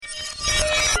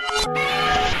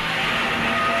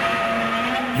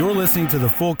You're listening to the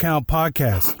Full Count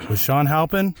Podcast with Sean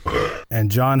Halpin and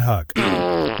John Huck.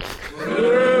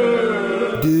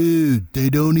 Dude, they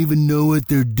don't even know what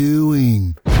they're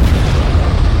doing.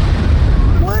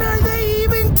 What are they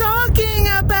even talking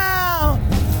about?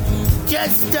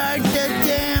 Just start the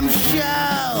damn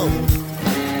show.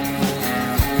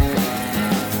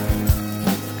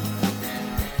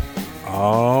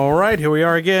 All right, here we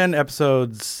are again,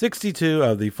 episode 62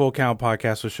 of the Full Count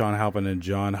Podcast with Sean Halpin and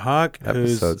John Huck.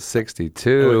 Episode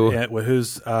 62.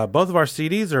 Who's both of our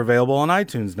CDs are available on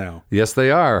iTunes now. Yes,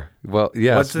 they are. Well,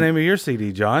 yes. What's the name of your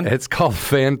CD, John? It's called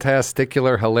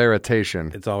Fantasticular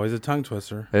Hilaritation. It's always a tongue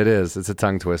twister. It is. It's a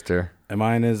tongue twister. And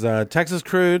mine is Texas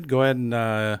Crude. Go ahead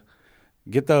and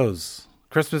get those.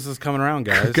 Christmas is coming around,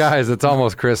 guys. Guys, it's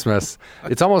almost Christmas.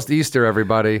 It's almost Easter,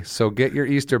 everybody. So get your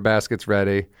Easter baskets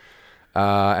ready.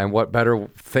 And what better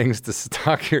things to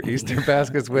stock your Easter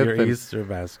baskets with Easter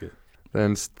basket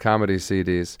than comedy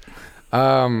CDs.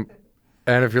 And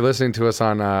if you're listening to us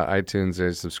on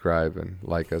iTunes, subscribe and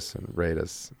like us and rate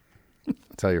us.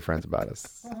 Tell your friends about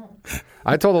us.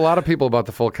 I told a lot of people about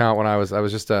the Full Count when I was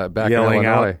just back in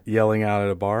Illinois. Yelling out at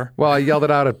a bar? Well, I yelled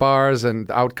it out at bars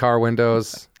and out car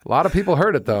windows. A lot of people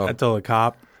heard it, though. I told a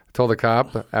cop. Told the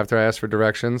cop after I asked for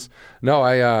directions. No,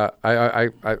 I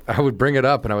would bring it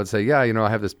up and I would say, yeah, I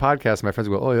have this podcast. My friends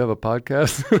would go, oh, you have a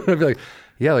podcast? I'd be like,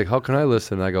 yeah, like, how can I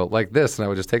listen? And I go, like this. And I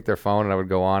would just take their phone and I would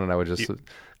go on and I would just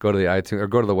go to the iTunes or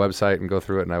go to the website and go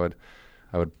through it and I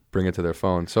would bring it to their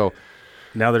phone. So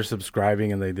now they're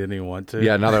subscribing and they didn't even want to.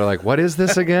 Yeah, now they're like, what is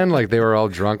this again? Like they were all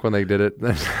drunk when they did it.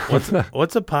 What's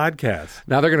a podcast?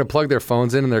 Now they're going to plug their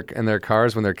phones in their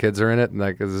cars when their kids are in it and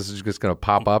like this is just going to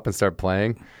pop up and start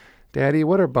playing. Daddy,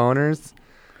 what are boners?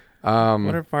 What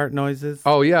are fart noises?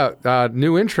 Oh yeah,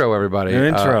 new intro, everybody. New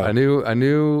intro, a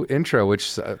new intro,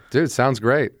 which dude sounds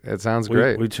great. It sounds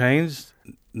great. We changed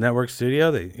Network Studio.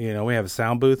 We have a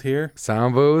sound booth here.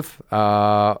 Sound booth.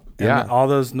 Yeah, all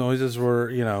those noises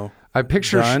were I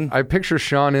picture done. I picture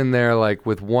Sean in there like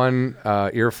with one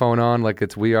earphone on, like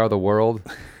it's We Are the World,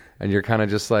 and you're kind of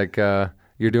just like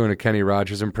you're doing a Kenny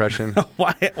Rogers impression.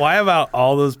 Why about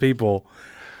all those people?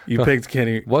 You picked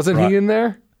Kenny. Wasn't he in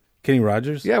there? Kenny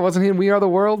Rogers? Yeah, wasn't he in We Are the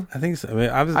World? I think so. I mean,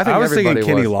 I was thinking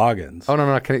Kenny Loggins. Oh,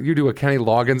 no. You do a Kenny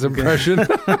Loggins impression?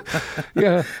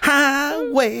 Yeah.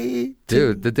 Highway.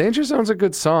 Dude, The Danger Zone's a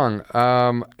good song.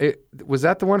 Was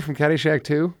that the one from Caddyshack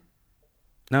 2?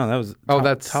 No, that was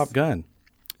that's Top Gun.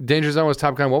 Danger Zone was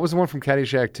Top Gun. What was the one from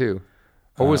Caddyshack 2?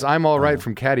 Or was I'm All Right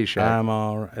from Caddyshack? I'm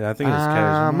All Right. I think it was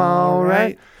Caddyshack. I'm All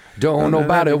Right. Don't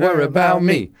nobody worry about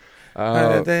me.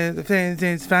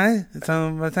 It's fine. It's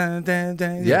on my time.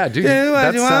 Yeah, dude.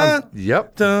 That sounds.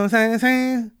 Yep.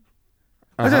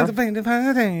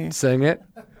 Sing it.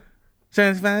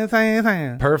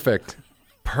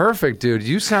 Perfect, dude.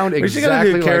 You sound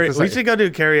exactly like this. We should go do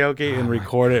karaoke and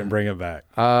record it and bring it back.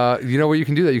 You know where you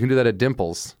can do that? You can do that at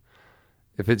Dimples.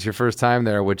 If it's your first time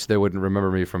there, which they wouldn't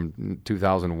remember me from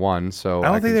 2001, so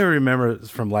I don't think they remember it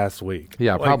from last week.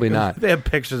 Yeah, probably not. They have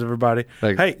pictures of everybody.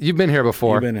 Like, hey, you've been here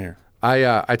before. You've been here.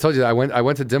 I told you that I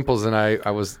went to Dimples and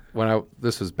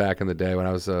this was back in the day when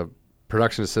I was a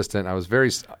production assistant. I was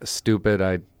very stupid.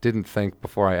 I didn't think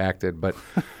before I acted, but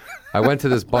I went to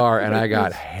this bar and I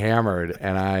got hammered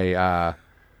and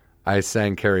I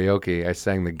sang karaoke. I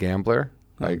sang The Gambler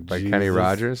by Kenny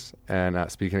Rogers.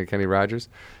 And speaking of Kenny Rogers.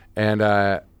 And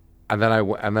then I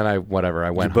went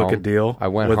home. Did you book a deal? I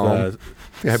went home.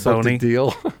 I booked a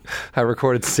deal. I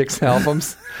recorded 6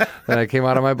 albums. Then I came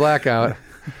out of my blackout.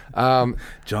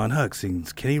 John Huck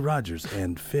sings Kenny Rogers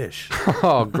and Fish.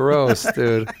 Oh, gross,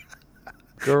 dude.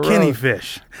 Gross. Kenny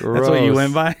Fish. Gross. That's what you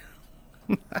went by?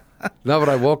 No, but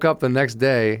I woke up the next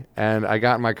day and I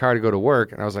got in my car to go to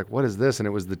work and I was like, what is this? And it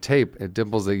was the tape. At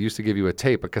Dimples, they used to give you a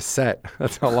tape, a cassette.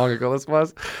 That's how long ago this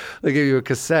was. They gave you a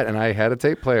cassette and I had a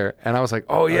tape player. And I was like,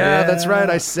 oh, yeah, that's right.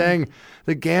 I sang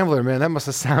The Gambler, man. That must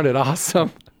have sounded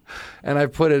awesome. And I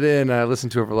put it in and I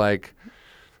listened to it for like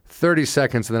 30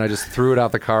 seconds and then I just threw it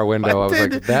out the car window. I was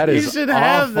like, that is awful.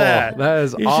 Have that. That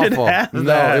is you awful. Should have no,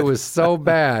 that. It was so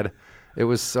bad. It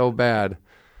was so bad.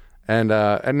 And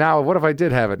now, what if I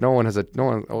did have it? No one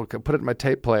put it in my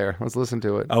tape player. Let's listen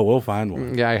to it. Oh, we'll find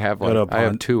one. Yeah, I have one. I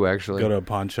have 2 actually. Go to a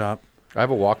pawn shop. I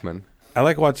have a Walkman. I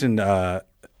like watching like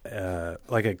a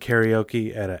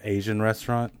karaoke at an Asian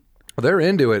restaurant. Well, they're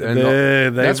into it,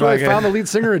 and that's where they found the lead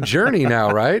singer of Journey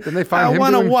now, right? And they found him.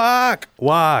 I want to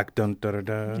walk. Dun, dun, dun,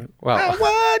 dun. Well, I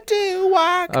want to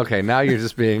walk. Okay, now you're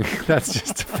just being. That's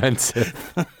just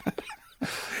offensive.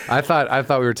 I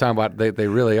thought we were talking about they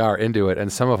really are into it,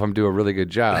 and some of them do a really good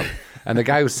job. And the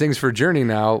guy who sings for Journey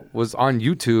now was on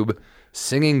YouTube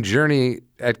singing Journey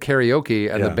at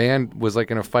karaoke, and the band was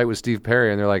like in a fight with Steve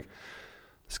Perry, and they're like,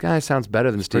 this guy sounds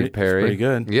better than Steve Perry. Pretty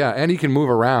good. Yeah, and he can move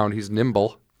around. He's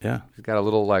nimble. Yeah. He's got a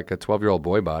little, like, a 12-year-old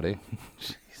boy body.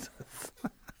 Jesus.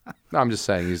 No, I'm just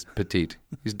saying he's petite.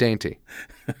 He's dainty.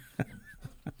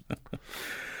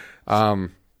 So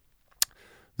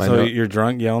you're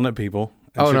drunk yelling at people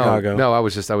in Chicago. No, I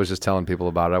was just telling people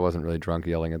about it. I wasn't really drunk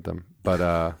yelling at them.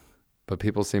 But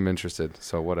people seem interested,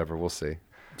 so whatever, we'll see.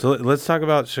 So let's talk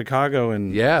about Chicago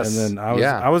and then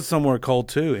I was somewhere cold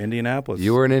too, Indianapolis.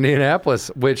 You were in Indianapolis,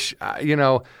 which what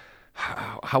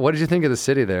did you think of the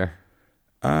city there?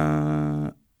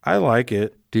 I like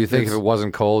it. Do you think if it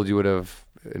wasn't cold, you would have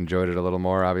enjoyed it a little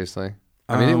more? Obviously,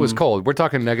 I mean, it was cold. We're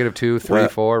talking -2, 3,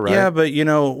 4, right? Yeah, but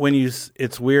when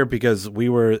it's weird because we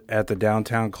were at the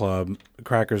downtown club,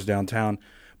 Crackers downtown,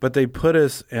 but they put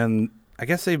us in. I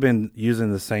guess they've been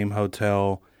using the same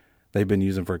hotel they've been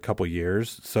using for a couple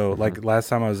years. So like last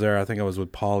time I was there, I think I was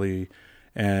with Paulie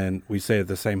and we stayed at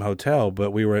the same hotel,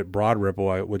 but we were at Broad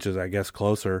Ripple, which is I guess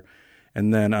closer.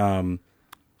 And then,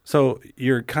 so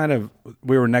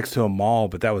we were next to a mall,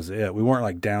 but that was it. We weren't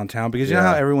like downtown because you know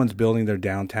how everyone's building their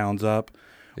downtowns up?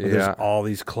 There's all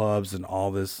these clubs and all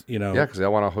this, Yeah, because they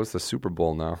want to host the Super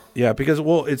Bowl now. Yeah, because,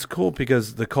 it's cool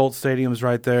because the Colts Stadium's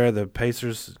right there. The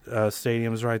Pacers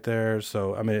Stadium's right there.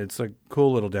 So, I mean, it's a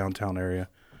cool little downtown area.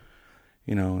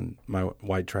 And my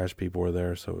white trash people were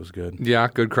there, so it was good. Yeah,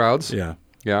 good crowds. Yeah.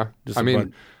 Yeah. The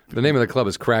name of the club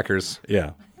is Crackers.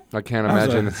 Yeah. I can't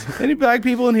imagine. Any black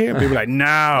people in here? People are like,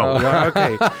 no. Well,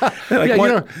 okay. Like, you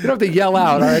don't have to yell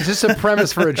out. All right? It's just a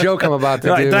premise for a joke I'm about to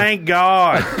do. Like, thank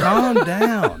God. Calm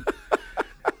down.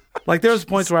 Like, there was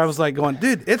points where I was like going,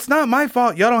 dude, it's not my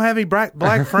fault. Y'all don't have any black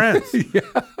friends.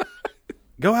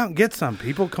 Go out and get some,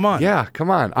 people. Come on. Yeah, come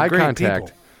on. Eye contact.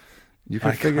 People. You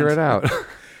can figure it out.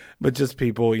 But just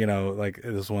people, like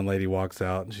this one lady walks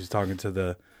out and she's talking to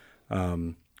the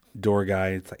door guy.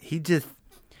 It's like,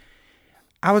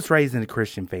 I was raised in a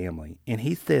Christian family, and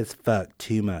he says fuck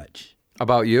too much.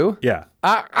 About you? Yeah.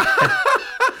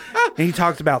 And he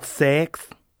talks about sex.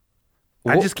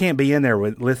 I just can't be in there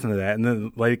listening to that. And then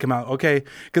the lady come out, okay,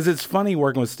 because it's funny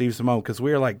working with Steve Simone because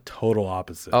we are like total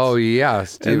opposites. Oh, yeah.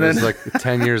 Steve is like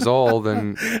 10 years old.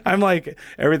 And I'm like,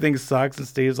 everything sucks. And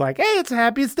Steve's like, hey, it's the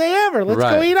happiest day ever. Let's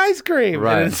go eat ice cream.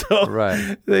 Right. And so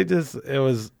it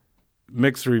was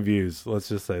mixed reviews. Let's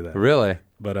just say that. Really?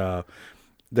 But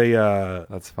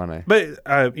that's funny. But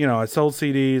I sold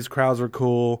CDs, crowds were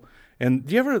cool. And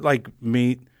do you ever like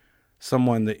meet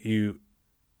someone that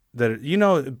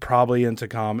probably into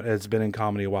has been in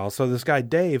comedy a while? So this guy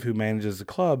Dave, who manages the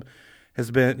club, has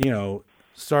been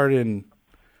started in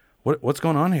what's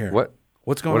going on here?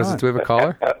 What's going on? What is it? Do we have a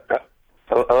caller?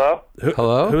 Hello?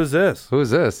 Hello? Who is this? Who is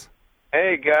this?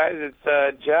 Hey guys, it's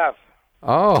Jeff.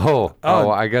 Oh,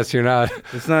 I guess you're not.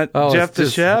 It's not Jeff the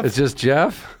chef. It's just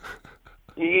Jeff.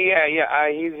 Yeah.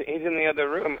 He's in the other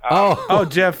room.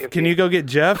 Jeff, can you go get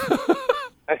Jeff?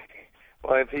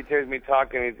 Well, if he hears me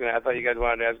talking, he's gonna. I thought you guys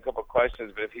wanted to ask a couple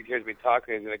questions, but if he hears me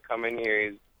talking, he's gonna come in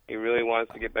here. He really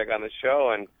wants to get back on the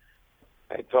show, and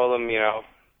I told him,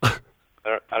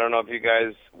 I don't know if you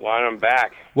guys want him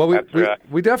back. Well,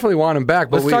 we definitely want him back.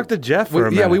 But let's talk to Jeff for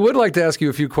a minute. Yeah, we would like to ask you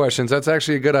a few questions. That's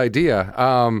actually a good idea.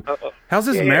 How's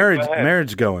his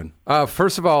marriage going?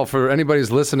 First of all, for anybody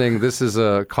who's listening, this is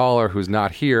a caller who's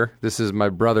not here. This is my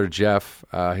brother Jeff.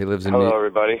 He lives in Hello,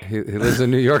 everybody. He lives in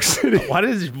New York City. Why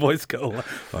does your voice go?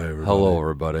 Hi, everybody. Hello,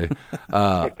 everybody.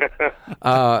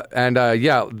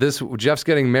 Jeff's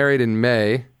getting married in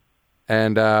May.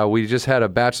 And we just had a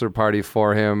bachelor party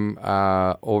for him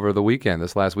over the weekend,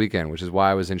 this last weekend, which is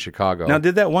why I was in Chicago. Now,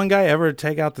 did that one guy ever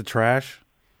take out the trash?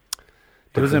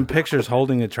 He was in pictures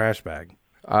holding a trash bag.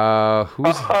 Those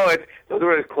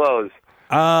were his clothes.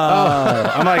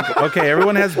 I'm like, okay,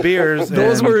 everyone has beers.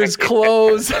 Those were his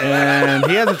clothes. And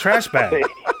he has a trash bag.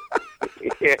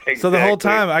 Yeah, exactly. So the whole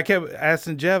time I kept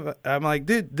asking Jeff, I'm like,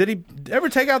 dude, did he ever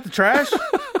take out the trash?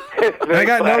 And I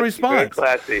got no response.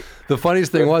 The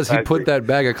funniest thing was he put that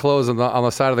bag of clothes on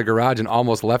the side of the garage and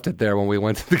almost left it there when we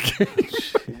went to the game.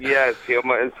 Yes,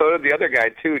 and so did the other guy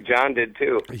too. John did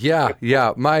too. Yeah.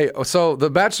 So the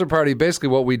bachelor party, basically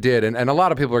what we did, and a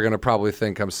lot of people are going to probably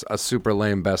think I'm a super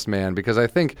lame best man because I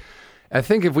think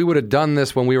if we would have done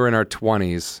this when we were in our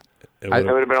 20s, It would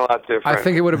have been a lot different. I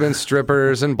think it would have been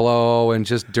strippers and blow and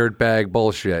just dirtbag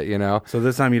bullshit, you know. So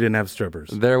this time you didn't have strippers.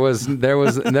 There was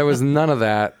none of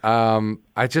that.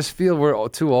 I just feel we're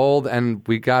too old, and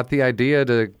we got the idea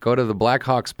to go to the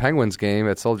Blackhawks Penguins game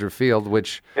at Soldier Field,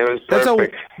 which it was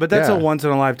perfect. That's a once in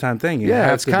a lifetime thing. You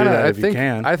have it's to kind of. do that I if think you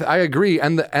can. I agree,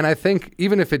 and I think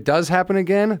even if it does happen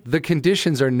again, the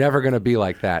conditions are never going to be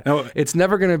like that. No. It's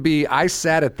never going to be. I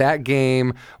sat at that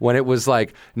game when it was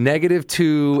like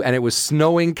 -2 and it was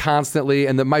snowing constantly,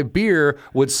 and my beer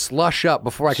would slush up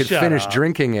before I could finish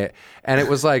drinking it, and it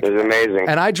was like it was amazing.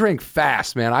 And I drink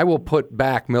fast, man. I will put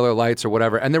back Miller Lights or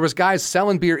whatever, and there was guys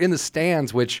selling beer in the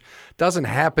stands, which doesn't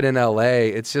happen in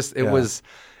LA. It's just it was,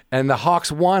 and the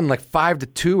Hawks won like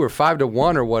 5-2 or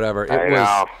 5-1 or whatever.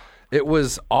 It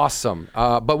was awesome.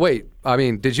 But wait, I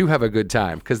mean, did you have a good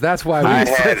time? Because that's why we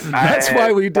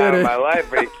did it. My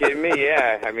life, are you kidding me?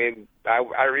 Yeah, I mean,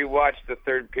 I rewatched the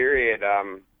third period.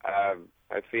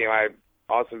 My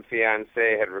awesome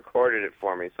fiance had recorded it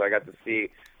for me, so I got to see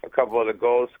a couple of the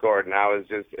goals scored, and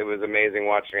it was amazing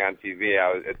watching on TV.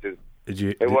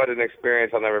 It was an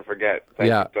experience I'll never forget. Thank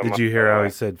you so Did much you hear how he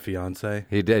said fiance?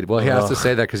 He did. Well, he has to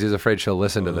say that because he's afraid she'll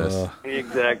listen to this.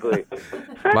 Exactly.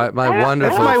 My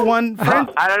wonderful. That's my one friend.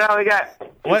 I don't know. We got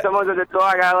someone's at the door.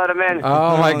 I gotta let him in.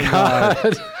 Oh my God.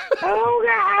 Oh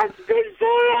God, it's been so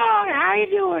long. How you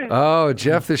doing? Oh,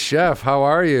 Jeff the chef. How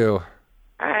are you?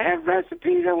 I have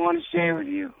recipes I want to share with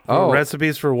you. Oh,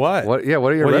 recipes for what? What? Yeah.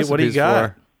 What are your recipes What do you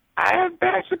got? for? I have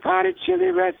bachelor party chili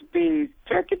recipes.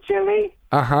 Turkey chili.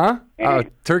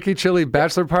 Turkey chili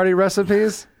bachelor party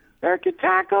recipes. Turkey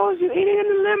tacos. You eat it in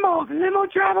the limo. The limo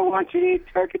driver wants you to eat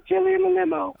turkey chili in the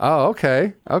limo. Oh,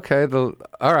 okay. Okay.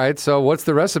 All right. So what's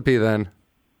the recipe then?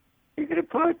 You're going to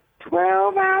put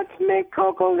 12-ounce mint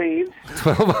cocoa leaves.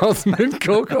 12-ounce mint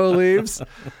cocoa leaves.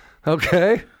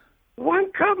 Okay.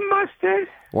 1 cup mustard.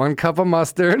 1 cup of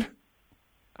mustard.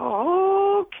 A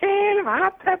whole can of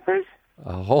hot peppers.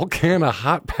 A whole can of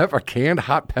canned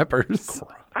hot peppers.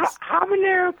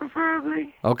 Habanero,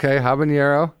 preferably. Okay,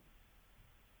 habanero.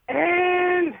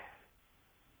 And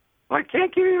I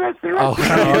can't give you the rest of the recipe.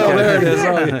 Oh, there it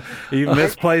is. You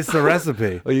misplaced the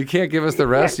recipe. Well, you can't give us the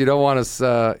rest. You don't want us.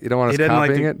 You don't want us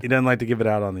copying it. He doesn't like to give it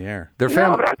out on the air. They're No,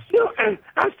 family. but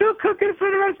I'm still cooking for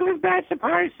the rest of this bachelor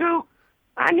party, so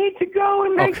I need to go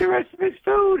and make the rest of this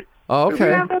food. Oh, okay.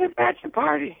 We have another bachelor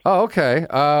party. Oh, okay.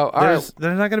 All right.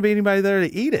 There's not going to be anybody there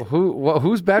to eat it.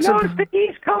 Who's bachelor? No, it's the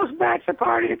East Coast bachelor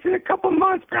party. It's in a couple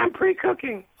months, but I'm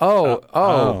pre-cooking.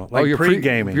 Like you're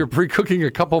pre-gaming. You're pre-cooking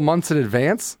a couple months in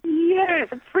advance? Yes,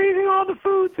 I'm freezing all the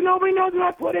food so nobody knows what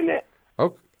I put in it.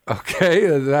 Oh,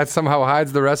 okay. That somehow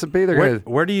hides the recipe.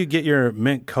 Where do you get your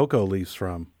mint cocoa leaves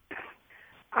from?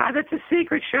 That's a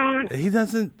secret, Shawn. He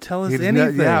doesn't tell us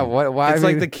anything. Why? It's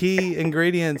like the key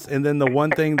ingredients, and then the one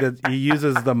thing that he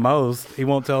uses the most, he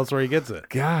won't tell us where he gets it.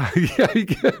 God,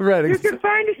 right. You can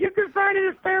find it. You can find it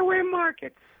at Fairway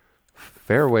Markets.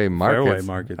 Fairway Markets. Fairway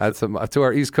Markets. That's to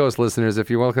our East Coast listeners. If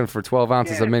you're looking for 12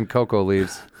 ounces of mint cocoa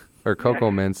leaves, or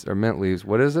cocoa mints, or mint leaves,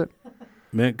 what is it?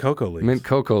 Mint cocoa leaves. Mint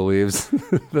cocoa leaves.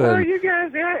 Well, you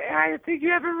guys, I think you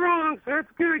have it wrong, so that's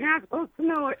good. You're not supposed to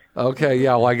know it. Okay,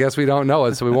 yeah. Well, I guess we don't know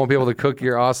it, so we won't be able to cook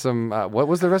your awesome. What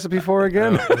was the recipe for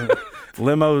again?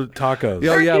 Limo tacos.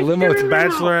 Oh yeah, limo. It's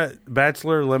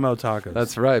bachelor limo tacos.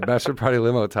 That's right, bachelor party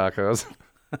limo tacos.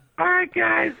 All right,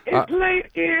 guys, it's late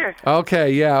here.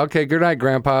 Okay, yeah. Okay. Good night,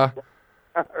 Grandpa.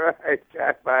 All right,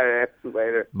 guys. Bye.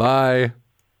 Later. Bye.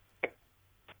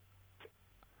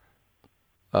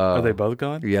 Are they both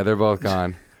gone? Yeah, they're both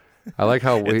gone. I like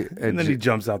how and then he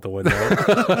jumps out the window.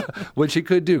 which he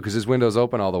could do because his window's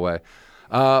open all the way.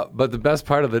 But the best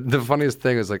part of the funniest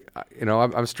thing is like,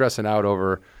 I'm stressing out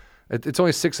over. It's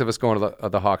only 6 of us going to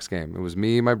the Hawks game. It was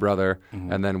me, my brother,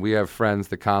 and then we have friends,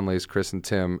 the Conleys, Chris and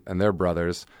Tim, and their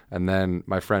brothers, and then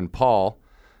my friend Paul,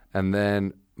 and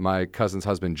then my cousin's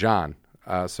husband John.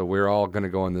 So we're all going to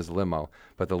go in this limo.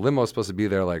 But the limo is supposed to be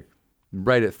there like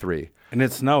right at 3. And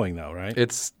it's snowing though, right?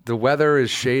 The weather is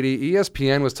shady.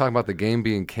 ESPN was talking about the game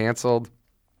being canceled.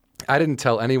 I didn't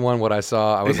tell anyone what I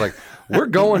saw. I was like, we're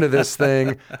going to this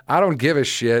thing. I don't give a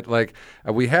shit. Like,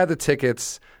 we had the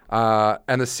tickets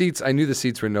and the seats. I knew the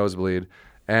seats were nosebleed.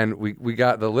 And we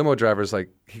got the limo driver's like,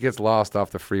 he gets lost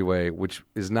off the freeway, which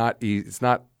is not easy. It's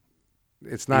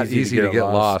not easy to get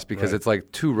lost because it's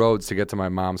like 2 roads to get to my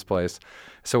mom's place.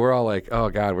 So we're all like, oh,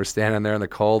 God, we're standing there in the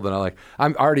cold. And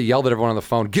I'm already yelled at everyone on the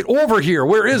phone, get over here.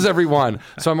 Where is everyone?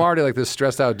 So I'm already like this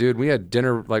stressed out dude. We had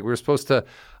dinner. Like we were supposed to,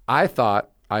 I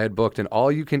thought I had booked an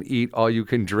all you can eat, all you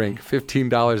can drink,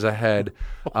 $15 a head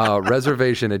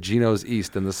reservation at Gino's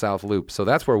East in the South Loop. So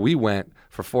that's where we went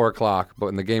for 4 o'clock, but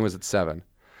when the game was at 7.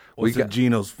 What's it,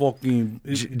 Gino's fucking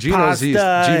Gino's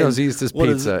East is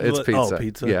pizza. It's pizza. Oh,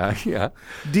 pizza. Yeah.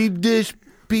 Deep dish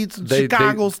pizza,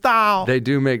 Chicago style. They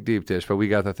do make deep dish, but we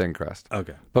got the thin crust.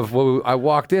 Okay. But before I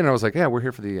walked in, I was like, yeah, we're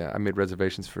here for the, I made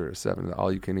reservations for 7,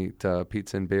 all-you-can-eat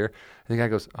pizza and beer. And the guy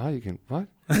goes, oh, you can, what?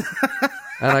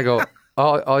 And I go,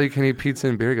 all-you-can-eat pizza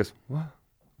and beer. He goes,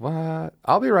 what?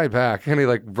 I'll be right back. And he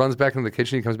like runs back into the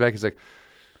kitchen. He comes back. He's like,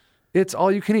 it's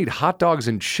all you can eat hot dogs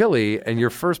and chili, and your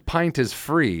first pint is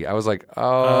free. I was like,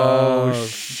 oh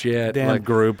shit. Damn like,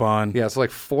 Groupon. Yeah, so like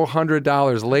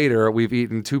 $400 later, we've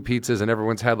eaten 2 pizzas and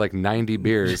everyone's had like 90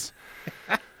 beers.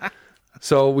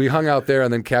 So we hung out there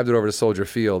and then cabbed it over to Soldier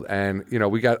Field, and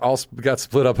we got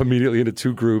split up immediately into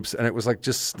 2 groups, and it was like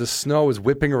just the snow was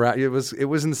whipping around. It was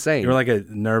insane. You were like a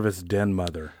nervous den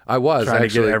mother. I was trying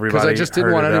actually, to get everybody, because I just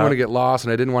didn't want anyone to get lost,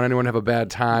 and I didn't want anyone to have a bad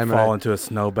time. Fall into a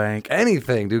snowbank.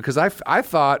 Anything, dude. Because I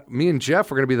thought me and Jeff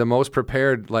were going to be the most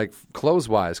prepared, like clothes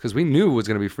wise, because we knew it was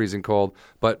going to be freezing cold.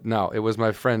 But no, it was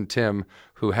my friend Tim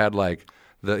who had like.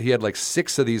 He had like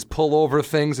 6 of these pullover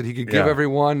things that he could give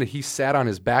everyone. He sat on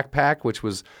his backpack, which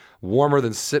was warmer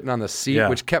than sitting on the seat,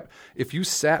 which kept, if you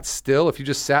sat still, if you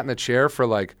just sat in the chair for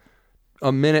like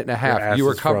a minute and a half, you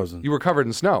were covered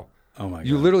in snow. Oh my God.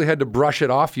 You literally had to brush it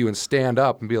off you and stand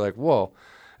up and be like, whoa.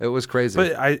 It was crazy.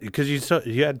 But because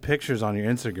you had pictures on your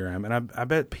Instagram, and I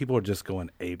bet people are just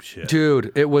going ape shit.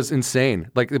 Dude, it was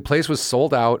insane. Like the place was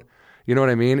sold out. You know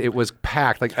what I mean? It was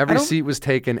packed. Like every seat was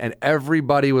taken, and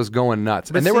everybody was going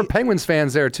nuts. And there were Penguins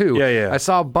fans there too. Yeah. I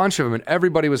saw a bunch of them, and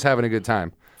everybody was having a good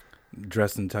time.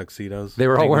 Dressed in tuxedos. They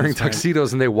were all wearing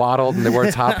tuxedos, and they waddled, and they wore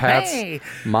top hats,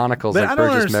 monocles. But like I don't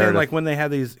Burgess understand, Meredith. like when they had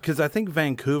these, because I think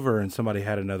Vancouver and somebody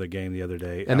had another game the other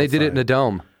day, and they did it in a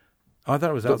dome. Oh, I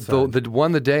thought it was outside. The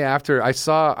one the day after, I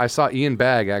saw Ian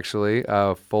Bagg, actually,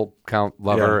 full count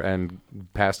lover and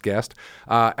past guest,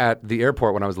 at the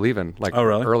airport when I was leaving, like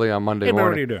early on Monday morning.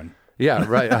 What are you doing? Yeah,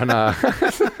 right on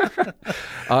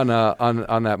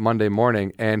that Monday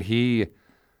morning, and he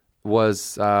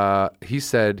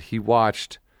said he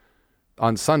watched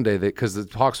on Sunday because the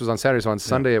Hawks was on Saturday, so on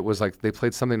Sunday it was like they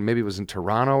played something. Maybe it was in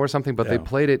Toronto or something, but they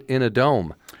played it in a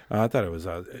dome. I thought it was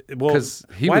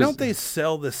why don't they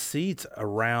sell the seats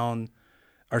around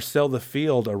or sell the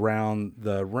field around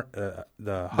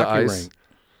the hockey rink?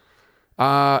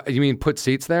 You mean put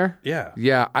seats there? Yeah.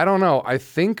 Yeah, I don't know. I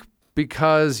think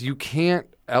because you can't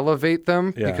elevate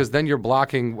them because then you're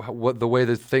blocking the way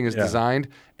the thing is designed.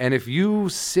 And if you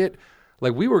sit,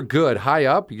 like we were good high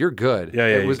up, you're good.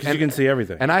 Yeah, you can see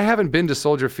everything. And I haven't been to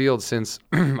Soldier Field since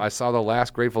I saw the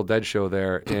last Grateful Dead show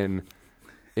there in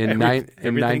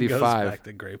 95.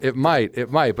 It might,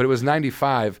 but it was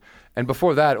 95. And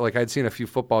before that, like I'd seen a few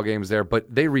football games there,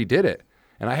 but they redid it.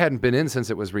 And I hadn't been in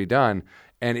since it was redone.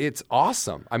 And it's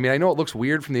awesome. I mean, I know it looks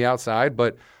weird from the outside,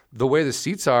 but the way the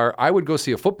seats are, I would go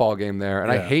see a football game there, and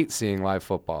I hate seeing live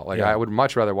football. Like I would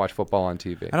much rather watch football on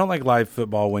TV. I don't like live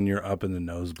football when you're up in the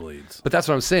nosebleeds. But that's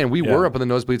what I'm saying. We were up in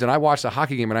the nosebleeds, and I watched a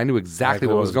hockey game, and I knew exactly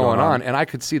what was going on. And I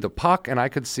could see the puck, and I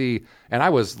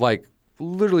was like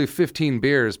literally 15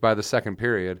 beers by the second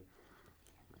period.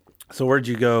 So where'd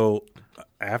you go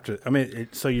after? I mean,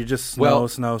 so you just snow.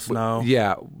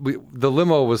 Yeah, the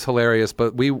limo was hilarious,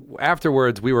 but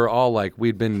afterwards we were all like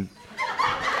we'd been.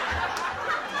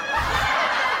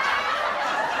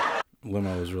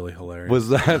 Limo was really hilarious.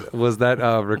 Was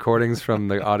that recordings from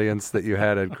the audience that you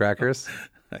had at Crackers?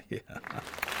 Yeah.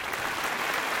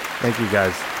 Thank you,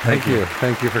 guys. Thank you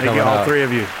for coming out. All 3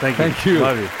 of you. Thank you.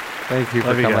 Love you. Thank you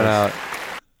for coming out.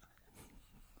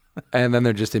 And then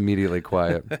they're just immediately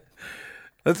quiet.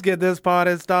 Let's get this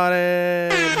party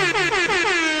started.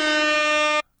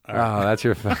 Oh, that's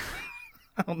your fun.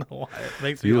 I don't know why it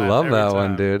makes me You laugh love every that time.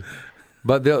 one, dude.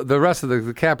 But the rest of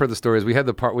the capper of the story is we had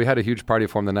a huge party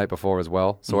for him the night before as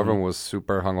well. So everyone was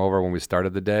super hungover when we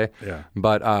started the day. Yeah.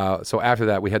 But so after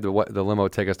that, we had the limo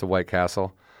take us to White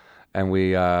Castle, and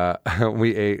we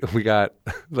ate. We got,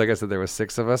 like I said, there were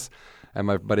 6 of us, and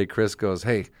my buddy Chris goes,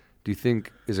 "Hey, do you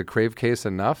think is a crave case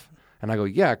enough?" And I go,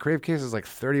 "Yeah, a crave case is like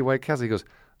 30 White Castle." He goes,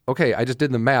 "Okay, I just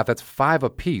did the math. That's 5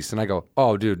 apiece." And I go,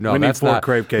 "Oh, dude, no, that's not 4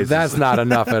 crave cases. That's not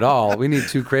enough at all. We need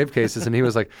 2 crave cases." And he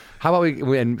was like, "How about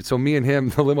we?" And so me and him,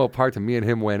 the limo parked, and me and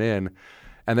him went in,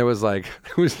 and there was like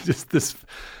this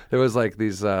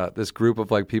group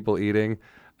of like people eating,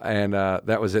 and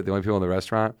that was it. The only people in the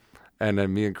restaurant. And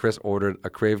then me and Chris ordered a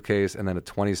crave case and then a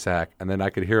 20-sack. And then I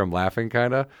could hear him laughing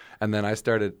kind of. And then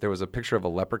there was a picture of a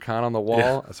leprechaun on the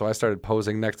wall. Yeah. So I started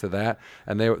posing next to that.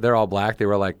 And they're all black. They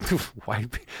were like, white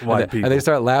people. And they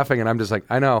start laughing. And I'm just like,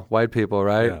 I know, white people,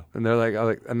 right? Yeah. And they're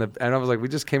like, and I was like, we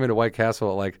just came into White Castle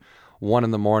at like 1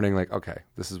 a.m. Like, okay,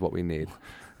 this is what we need.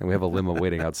 and we have a limo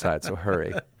waiting outside. So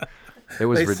hurry. It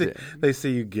was they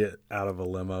see you get out of a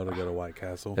limo to go to White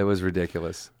Castle. It was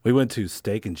ridiculous. We went to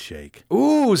Steak and Shake.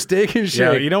 Ooh, Steak and Shake.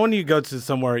 Yeah, you know when you go to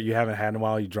somewhere you haven't had in a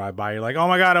while, you drive by, you're like, oh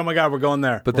my god, we're going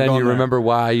there. But then you remember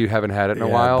why you haven't had it in a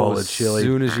while. Bowl of chili. As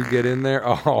soon as you get in there,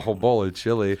 bowl of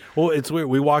chili. Well, it's weird.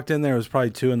 We walked in there. It was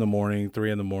probably 2 a.m,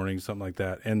 3 a.m, something like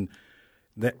that. And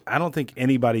I don't think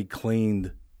anybody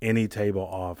cleaned any table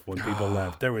off when people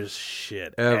left. There was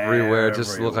shit everywhere. It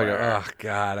just looked like oh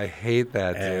god, I hate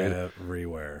that, dude.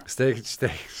 Everywhere. Steak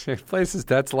places.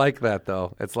 That's like that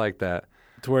though. It's like that.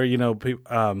 To where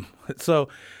people. So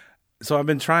I've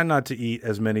been trying not to eat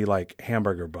as many like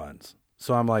hamburger buns.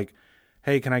 So I'm like,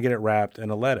 hey, can I get it wrapped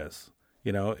in a lettuce?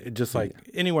 Just like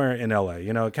anywhere in LA.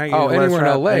 Can I get anywhere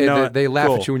in LA? They laugh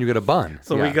cool. at you when you get a bun.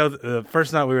 So we go. The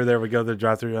first night we were there, we go to the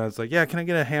drive-thru, and I was like, "Yeah, can I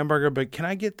get a hamburger? But can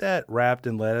I get that wrapped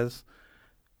in lettuce?"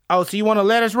 Oh, so you want a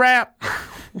lettuce wrap?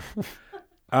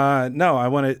 No, I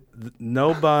want it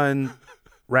no bun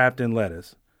wrapped in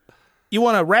lettuce. You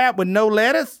want a wrap with no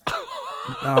lettuce?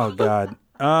 Oh God.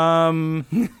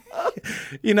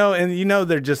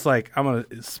 They're just like, I'm gonna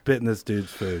spit in this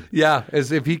dude's food. Yeah,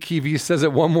 as if he says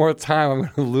it one more time, I'm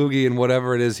gonna loogie in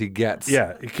whatever it is he gets.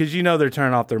 Yeah, because they're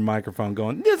turning off their microphone,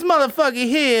 going, "This motherfucker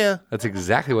here." That's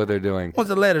exactly what they're doing.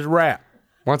 Wants a lettuce wrap.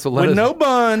 Wants a lettuce with no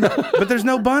bun, but there's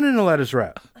no bun in the lettuce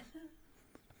wrap.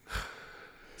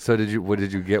 So what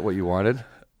did you get? What you wanted?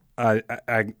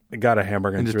 I got a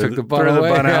hamburger and just threw took the bun the away.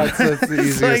 bun out. That's the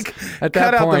easiest. Like, at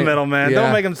that cut point, out the middle, man. Yeah.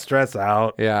 Don't make them stress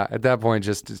out. Yeah, at that point,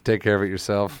 just take care of it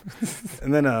yourself.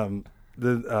 And then I'm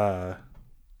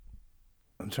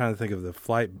trying to think of the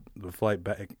flight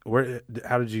back. Who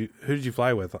did you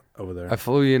fly with over there? I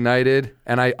flew United,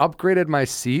 and I upgraded my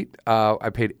seat. I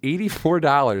paid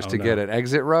 $84 to get an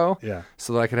exit row,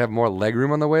 so that I could have more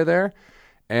legroom on the way there.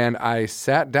 And I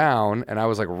sat down, and I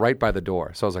was like right by the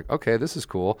door. So I was like, okay, this is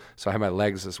cool. So I had my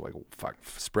legs just like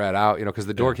spread out, because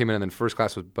the door came in, and then first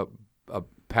class was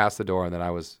past the door, and then I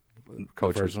was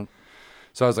coach. First one.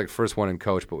 So I was like first one in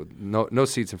coach, but with no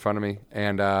seats in front of me.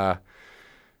 And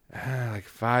like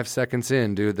 5 seconds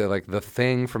in, dude, the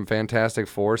thing from Fantastic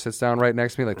Four sits down right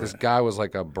next to me. Like this guy was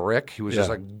like a brick. He was just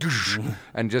like,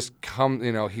 and just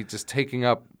he's just taking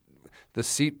up. The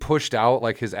seat pushed out,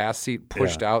 like his ass seat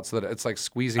pushed out, so that it's like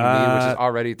squeezing me, which is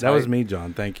already tight. That was me,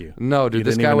 John. Thank you. No, dude,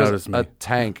 this guy was a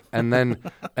tank. And then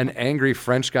an angry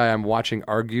French guy I'm watching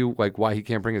argue like why he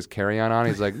can't bring his carry-on on.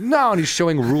 He's like, no, and he's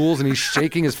showing rules, and he's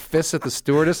shaking his fists at the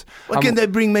stewardess. Why can't they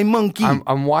bring my monkey?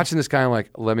 I'm watching this guy. I'm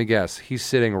like, let me guess. He's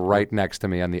sitting right next to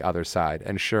me on the other side.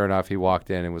 And sure enough, he walked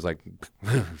in and was like,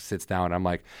 sits down. I'm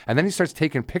like, and then he starts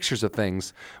taking pictures of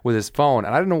things with his phone.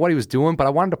 And I didn't know what he was doing, but I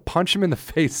wanted to punch him in the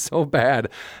face so bad.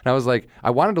 And I was like, I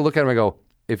wanted to look at him and go,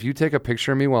 if you take a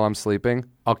picture of me while I'm sleeping,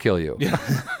 I'll kill you. Yeah.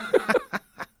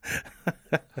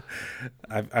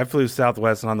 I flew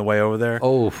Southwest on the way over there.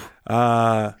 Oh.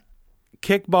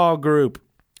 Kickball group.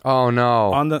 Oh,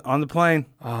 no. On the plane.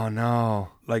 Oh, no.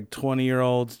 Like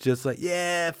 20-year-olds just like,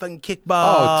 yeah, fucking kickball.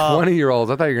 Oh,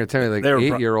 20-year-olds. I thought you were going to tell me like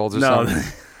 8-year-olds or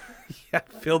something. Yeah,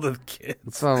 filled with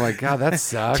kids. So I'm like, God, that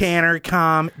sucks. Tanner,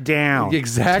 calm down.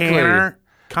 Exactly. Tanner,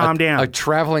 calm down. A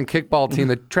traveling kickball team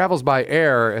that travels by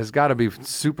air has got to be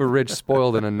super rich,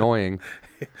 spoiled, and annoying.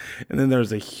 And then there's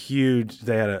they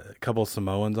had a couple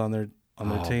Samoans on their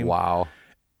team. Wow.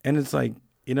 And it's like,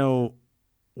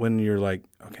 when you're like,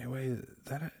 okay, wait, is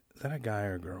that a guy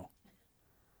or a girl?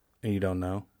 And you don't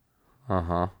know.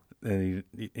 Uh-huh. And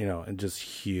and just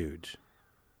huge.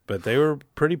 But they were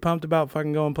pretty pumped about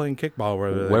fucking going playing kickball.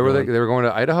 Where were they? They were going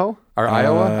to Idaho or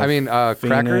Iowa? I mean,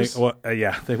 Crackers. Well,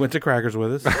 yeah, they went to Crackers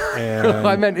with us. And,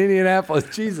 I meant Indianapolis.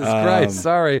 Jesus Christ!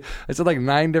 Sorry, I said like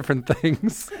 9 different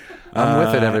things. I'm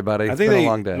with it, everybody. It's been a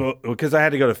long day. Because I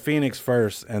had to go to Phoenix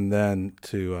first, and then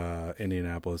to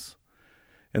Indianapolis,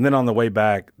 and then on the way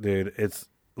back, dude, it's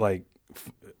like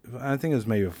I think it was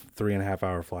maybe a 3.5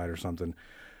 hour flight or something,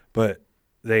 but.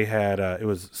 They had it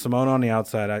was Simone on the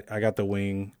outside. I got the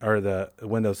wing or the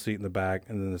window seat in the back,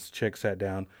 and then this chick sat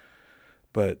down,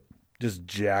 but just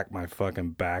jacked my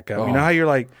fucking back up. Oh. You know how you're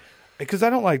like, because I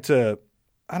don't like to,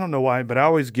 I don't know why, but I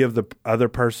always give the other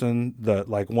person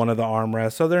one of the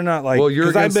armrests, so they're not like. Well,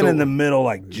 because I've been in the middle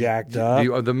like jacked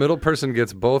up. The middle person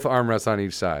gets both armrests on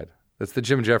each side. That's the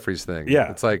Jim Jeffries thing. Yeah.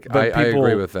 It's like, I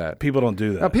agree with that. People don't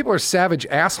do that. Now, people are savage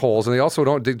assholes, and they also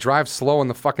don't drive slow in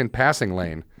the fucking passing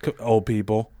lane. Old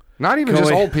people. Not even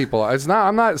just old people.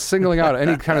 I'm not singling out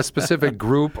any kind of specific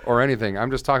group or anything. I'm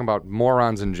just talking about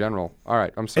morons in general. All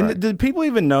right, I'm sorry. And did people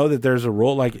even know that there's a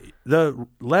rule? Like, the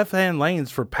left-hand lane's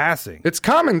for passing. It's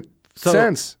common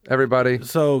sense, everybody.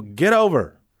 So get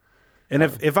over. And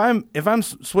if I'm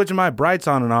switching my brights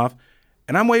on and off,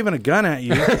 and I'm waving a gun at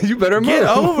you, You better get move.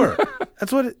 over.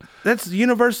 That's the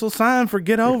universal sign for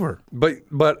get over.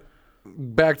 But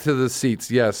back to the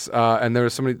seats, yes. And there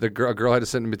was a girl had to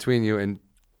sit in between you, and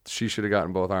she should have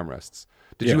gotten both armrests.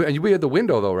 Did you? And we had the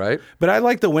window though, right? But I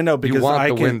like the window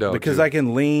because I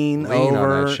can lean over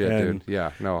on that shit, and dude.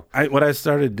 Yeah, no. What I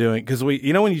started doing, because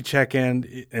when you check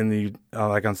in and you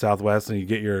like on Southwest and you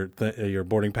get your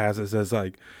boarding pass, it says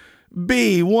like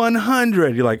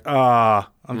B100. You're like,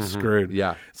 I'm screwed.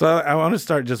 Yeah. So I want to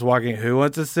start just walking. Who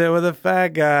wants to sit with a fat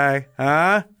guy?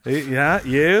 Huh? Yeah,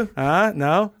 you? Huh?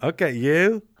 No? Okay,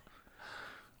 you?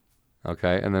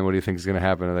 Okay, and then what do you think is going to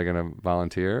happen? Are they going to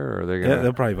volunteer, or are they going to? Yeah,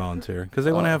 they'll probably volunteer because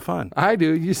they want to have fun. I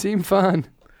do. You seem fun.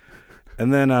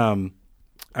 And then I'm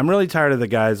really tired of the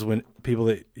guys when people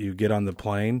that you get on the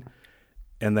plane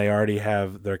and they already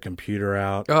have their computer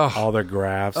out, all their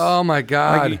graphs. Oh my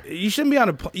God! Like, you shouldn't be on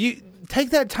a plane. You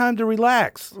take that time to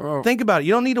relax. Think about it.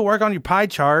 You don't need to work on your pie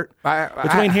chart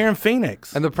between here and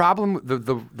Phoenix. And the problem,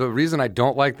 the reason I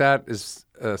don't like that is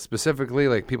specifically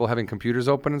like people having computers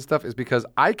open and stuff is because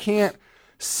I can't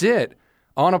sit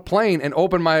on a plane and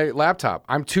open my laptop.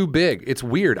 I'm too big. It's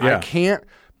weird. Yeah. I can't.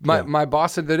 My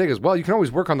boss said the other day goes, well, you can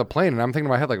always work on the plane. And I'm thinking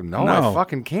in my head, like, no, I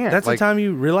fucking can't. That's like, the time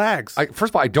you relax. First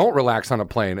of all, I don't relax on a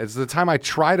plane. It's the time I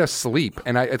try to sleep.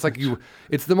 And it's like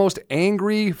it's the most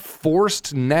angry,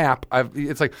 forced nap.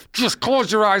 It's like, just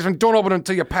close your eyes and don't open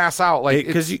until you pass out. Like,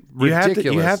 because it's ridiculous.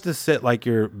 ridiculous. You have to sit like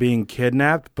you're being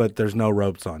kidnapped, but there's no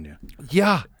ropes on you.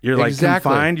 Yeah. You're like exactly.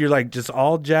 confined. You're like just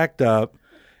all jacked up.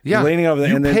 Yeah. You're leaning over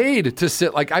there. You and then, paid to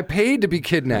sit. Like, I paid to be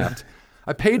kidnapped.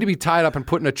 I paid to be tied up and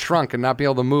put in a trunk and not be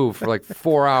able to move for like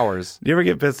 4 hours. Do you ever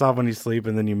get pissed off when you sleep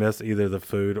and then you miss either the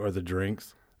food or the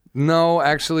drinks? No,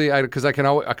 actually, because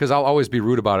I'll always be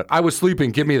rude about it. I was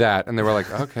sleeping, give me that, and they were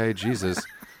like, "Okay, Jesus."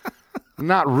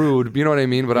 Not rude, you know what I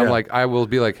mean? But I'm like, I will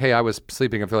be like, "Hey, I was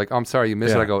sleeping." If they're like, "Oh, I'm sorry, you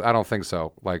missed it," I go, "I don't think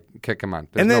so." Like, kick him on.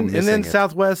 There's And no then it.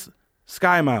 Southwest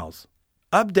Sky Miles,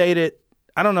 update it.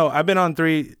 I don't know. I've been on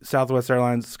 3 Southwest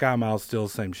Airlines. Sky Miles still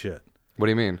the same shit. What do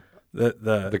you mean?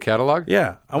 The catalog?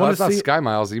 Yeah, I want to see not Sky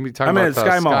Miles. You be talking about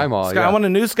Sky Mall. I want a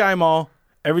new Sky Mall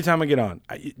every time I get on.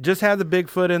 Just have the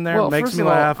Bigfoot in there. Makes me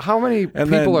laugh. How many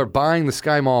people are buying the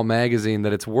Sky Mall magazine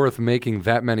that it's worth making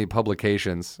that many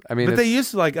publications? I mean, but they used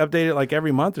to like update it like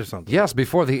every month or something. Yes,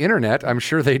 before the internet, I'm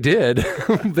sure they did.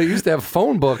 They used to have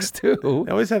phone books too.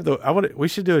 They always have we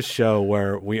should do a show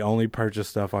where we only purchase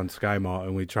stuff on Sky Mall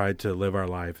and we try to live our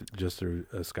life just through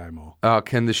a Sky Mall.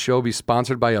 Can the show be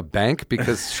sponsored by a bank?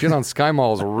 Because shit on Sky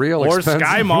Mall is real or expensive.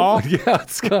 Sky Mall. Yeah,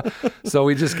 so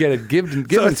we just get it given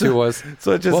to us.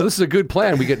 So this is a good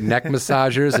plan. We get neck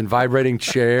massagers and vibrating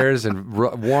chairs and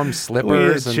warm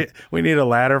slippers. We need a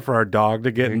ladder for our dog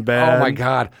to get in bed. Oh my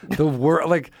God, the word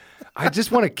like. I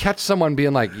just want to catch someone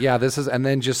being like, "Yeah, this is," and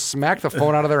then just smack the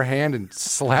phone out of their hand and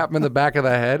slap them in the back of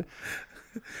the head.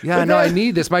 Yeah, no, I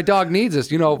need this. My dog needs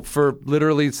this. You know, for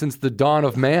literally since the dawn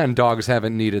of man, dogs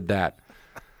haven't needed that.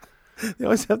 They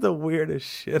always have the weirdest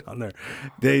shit on there.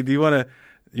 Dave, do you want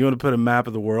to put a map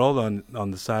of the world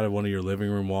on the side of one of your living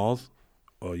room walls?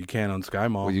 Well, you can on Sky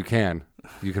Mall. Well, you can.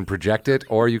 You can project it,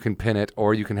 or you can pin it,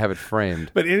 or you can have it framed.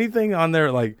 But anything on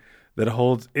there like that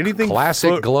holds anything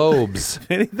classic globes.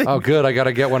 Anything. Oh, good! I got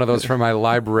to get one of those for my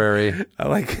library. I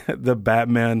like the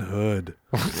Batman hood.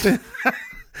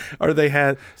 Or they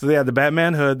had the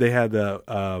Batman hood. They had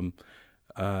the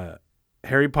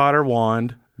Harry Potter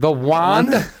wand. The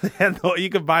wand? You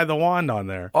could buy the wand on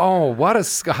there. Oh,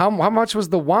 how much was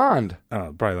the wand?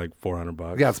 Probably like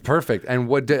 $400. Yeah, it's perfect. And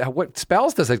what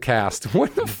spells does it cast?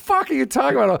 What the fuck are you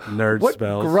talking about? Nerd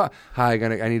spells. Hi,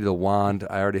 I need the wand.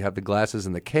 I already have the glasses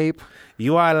and the cape.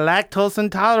 You are lactose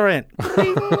intolerant.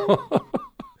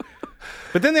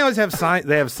 But then they always have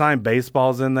signed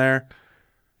baseballs in there.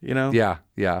 You know?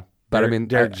 Yeah. But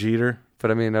Derek Jeter. But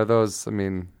are those?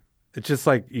 It's just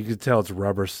like you could tell it's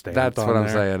rubber stamped. That's what I'm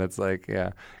saying. It's like,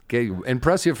 yeah,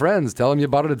 impress your friends. Tell them you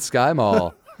bought it at Sky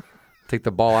Mall. Take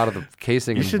the ball out of the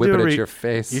casing and whip it at your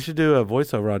face. You should do a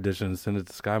voiceover audition and send it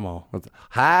to Sky Mall.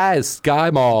 Hi,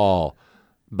 Sky Mall.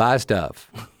 Buy stuff.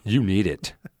 You need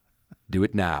it. Do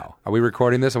it now. Are we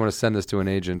recording this? I want to send this to an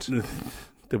agent.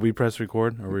 Did we press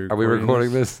record? Are we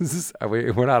recording this?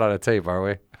 We're not on a tape, are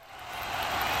we?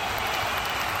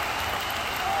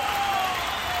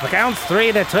 The count's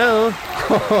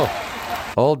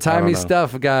 3-2. Old-timey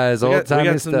stuff, guys.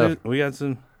 Old-timey stuff. We got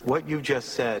some. What you just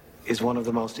said is one of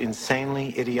the most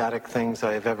insanely idiotic things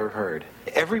I have ever heard.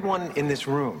 Everyone in this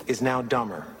room is now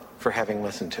dumber for having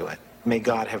listened to it. May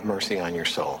God have mercy on your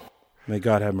soul. May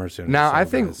God have mercy on your soul. Now, I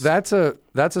think that's a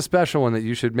special one that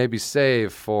you should maybe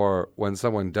save for when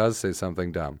someone does say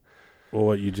something dumb. Well,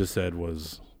 what you just said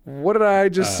was... What did I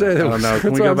just say? I don't know.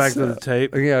 Can we go back to the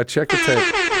tape? Yeah, check the tape.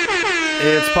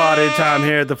 It's party time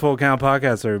here at the Full Count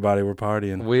Podcast, everybody. We're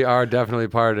partying. We are definitely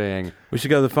partying. We should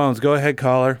go to the phones. Go ahead,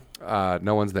 caller.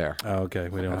 No one's there. Oh, okay.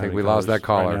 I think we lost that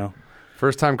caller. Right,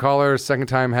 first time caller, second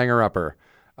time hanger-upper.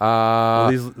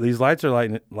 Well, these lights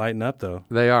are lighting up, though.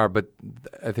 They are, but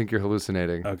I think you're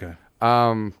hallucinating. Okay.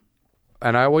 And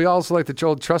we also like the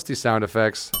old trusty sound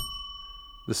effects.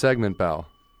 The segment bell.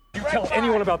 You tell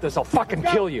anyone about this, I'll fucking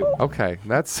kill you. Okay,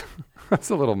 that's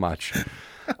a little much.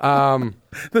 The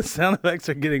sound effects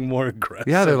are getting more aggressive.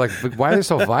 Yeah, they're like, why are they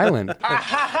so violent?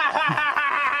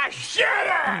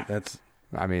 Shitter! That's.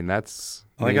 I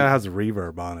like how it has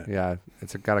reverb on it. Yeah,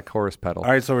 it's got a chorus pedal.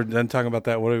 All right, so we're done talking about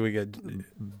that. What do we get?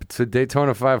 To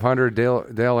Daytona 500, Dale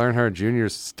Earnhardt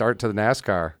Jr.'s start to the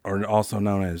NASCAR. Or also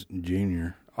known as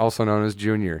Junior. Also known as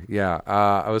Junior, yeah.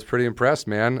 I was pretty impressed,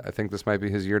 man. I think this might be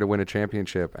his year to win a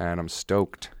championship, and I'm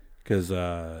stoked. Because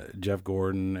Jeff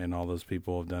Gordon and all those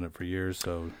people have done it for years,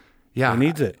 so yeah, he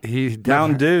needs it.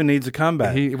 Mountain Dew needs a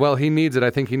comeback. He needs it. I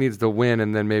think he needs to win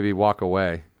and then maybe walk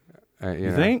away.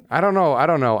 You know? Think? I don't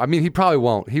know. I mean, he probably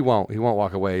won't. He won't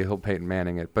walk away. He'll Peyton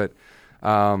Manning it. But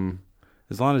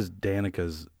as long as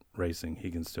Danica's racing,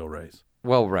 he can still race.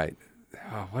 Well, right.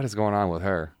 Oh, what is going on with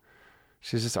her?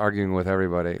 She's just arguing with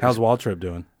everybody. How's Waltrip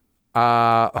doing?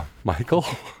 Michael?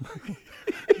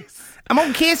 I'm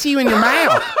going to kiss you in your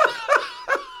mouth.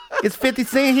 Is 50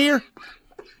 Cent here?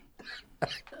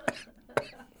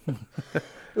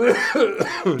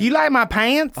 You like my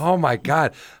pants? Oh, my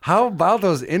God. How about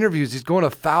those interviews? He's going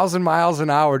 1,000 miles an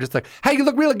hour, just like, hey, you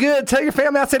look really good. Tell your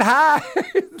family I said hi.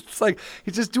 It's like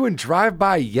he's just doing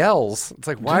drive-by yells. It's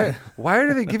like, why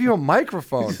do they give you a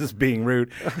microphone? He's just being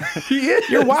rude. He is.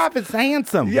 Your wife is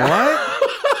handsome. Yeah.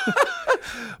 What?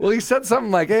 Well, he said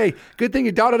something like, hey, good thing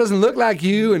your daughter doesn't look like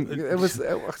you. And it was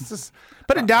just...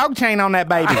 Put a dog chain on that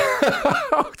baby.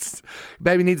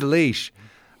 Baby needs a leash.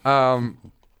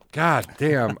 God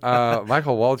damn.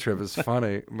 Michael Waltrip is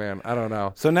funny, man. I don't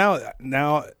know. So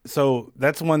so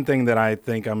that's one thing that I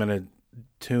think I'm going to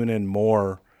tune in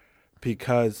more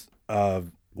because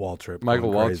of Waltrip.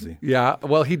 Michael Waltrip. Yeah.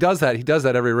 Well, he does that. He does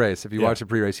that every race. If you watch the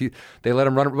pre-race, they let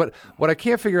him run. But what I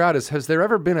can't figure out is, has there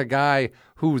ever been a guy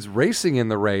who's racing in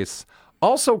the race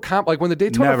also like when the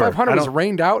Daytona 500 was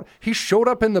rained out, he showed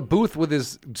up in the booth with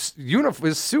his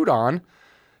suit on,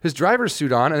 his driver's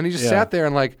suit on, and he just sat there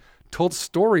and like told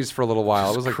stories for a little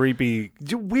while. It was like creepy,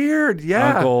 weird,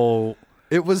 yeah. Uncle,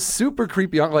 it was super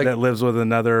creepy. Like that lives with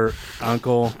another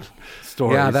uncle.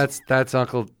 Stories. Yeah, that's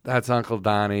Uncle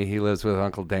Donnie. He lives with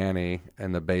Uncle Danny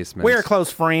in the basement. We're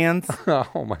close friends.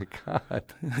 Oh my God,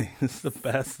 it's the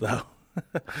best though.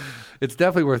 It's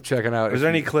definitely worth checking out. Is there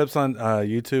any clips on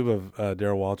YouTube of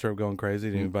Darryl Waltrip going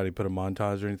crazy? Did anybody put a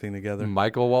montage or anything together?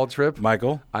 Michael Waltrip?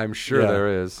 Michael? I'm sure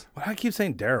there is. Why do I keep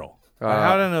saying Darryl?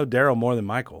 How do I know Darryl more than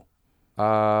Michael?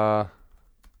 I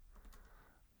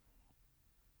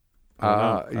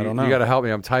don't know. You got to help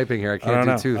me. I'm typing here. I can't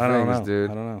do two things, dude.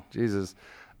 I don't know. Jesus.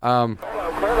 Michael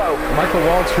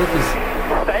Waltrip is...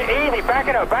 Stay easy. Back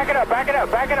it up.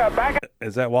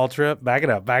 Is that Waltrip? Back it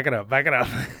up.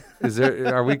 Is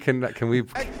there? Are we? Can we?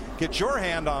 Get your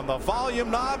hand on the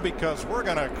volume knob because we're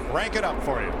gonna crank it up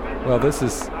for you. Well, this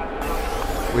is.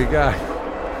 We got.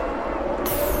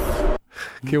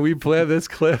 Can we play this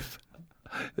clip?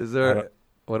 Is there?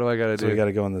 What do I got to do? So we got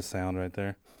to go in the sound right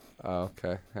there. Oh,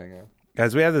 okay. Hang on.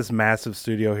 Guys, we have this massive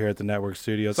studio here at the Network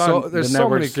Studios. So there's so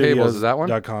many cables. Is that one?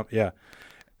 Yeah.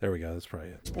 There we go. That's probably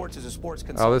it. Sports is a sports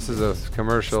oh, this is a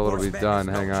commercial. It'll be done.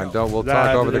 Hang on. We'll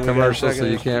talk over the commercial so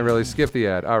you can't really skip the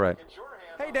ad. All right.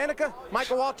 Hey, Danica.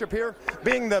 Michael Waltrip here,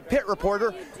 being the pit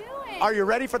reporter. Are you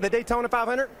ready for the Daytona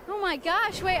 500? Oh my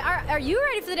gosh! Wait, are you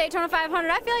ready for the Daytona 500?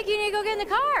 I feel like you need to go get in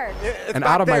the car. And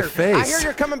out of my face. I hear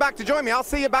you're coming back to join me. I'll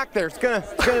see you back there. It's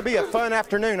gonna be a fun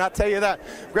afternoon. I'll tell you that.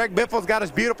 Greg Biffle's got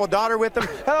his beautiful daughter with him.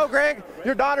 Hello, Greg.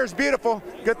 Your daughter's beautiful.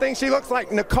 Good thing she looks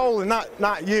like Nicole and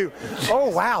not you. Oh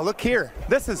wow! Look here.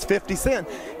 This is 50 Cent.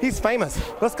 He's famous.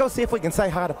 Let's go see if we can say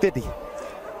hi to 50.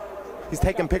 He's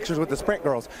taking pictures with the Sprint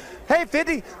girls. Hey,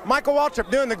 50. Michael Waltrip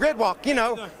doing the grid walk. You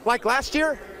know, like last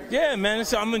year. Yeah, man,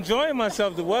 I'm enjoying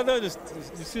myself. The weather, you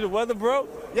see the weather, bro?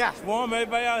 Yeah. It's warm,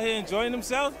 everybody out here enjoying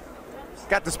themselves.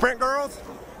 Got the Sprint girls?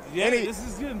 Yeah, this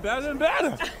is getting better and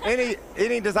better.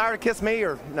 Any desire to kiss me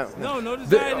or no? No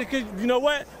desire to kiss. You know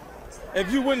what?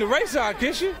 If you win the race, I'll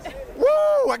kiss you.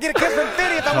 Woo! I get a kiss from 50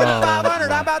 if I win the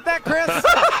 500. How about that, Chris?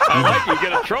 I like you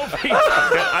get a trophy.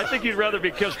 I think you'd rather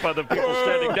be kissed by the people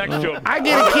standing next to him. I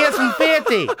get a kiss from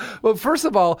 50. Well, first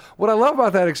of all, what I love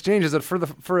about that exchange is that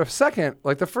for a second,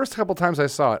 like the first couple times I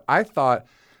saw it, I thought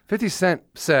 50 Cent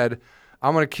said,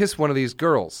 I'm going to kiss one of these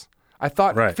girls. I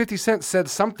thought Right. 50 Cent said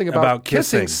something about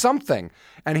kissing something,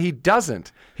 and he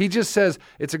doesn't. He just says,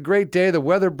 it's a great day, the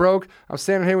weather broke, I'm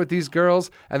standing here with these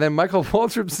girls, and then Michael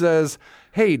Waltrip says,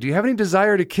 hey, do you have any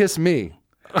desire to kiss me?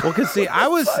 Well, because see, I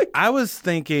was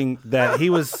thinking that he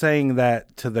was saying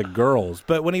that to the girls,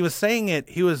 but when he was saying it,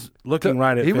 he was looking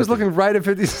right at. He 50. was looking right at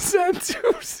 50 Cent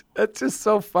too. That's just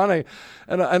so funny,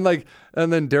 and then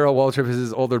Daryl Waltrip is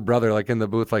his older brother, like in the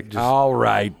booth, like, all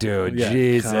right, dude, Yeah,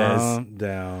 Jesus, calm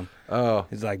down. Oh,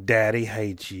 he's like, Daddy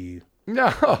hates you.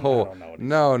 No.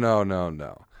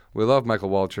 We love Michael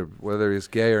Waltrip, whether he's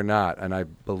gay or not, and I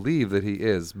believe that he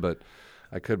is, but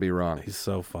I could be wrong. He's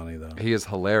so funny, though. He is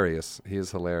hilarious.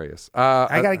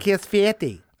 I got to kiss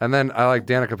 50. And then I like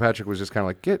Danica Patrick was just kind of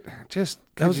like,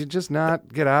 could you just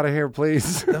not get out of here,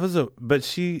 please? It was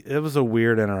a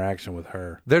weird interaction with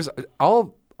her.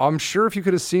 I'm sure if you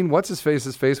could have seen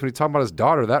what's-his-face's face when he talked about his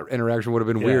daughter, that interaction would have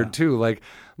been weird, too. Like,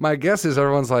 my guess is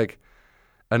everyone's like,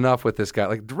 enough with this guy.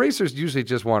 Like, the racers usually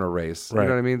just want to race. Right. You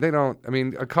know what I mean? They don't. I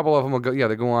mean, a couple of them will go. Yeah,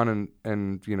 they go on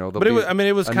and you know. But it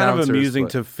was kind of amusing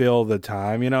to fill the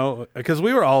time, you know, because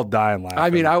we were all dying laughing. I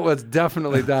mean, I was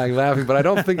definitely dying laughing, but I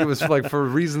don't think it was like for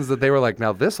reasons that they were like,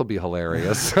 now this will be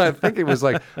hilarious. I think it was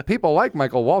like people like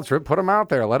Michael Waltrip, put him out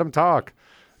there, let him talk,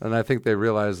 and I think they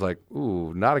realized like,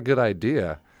 ooh, not a good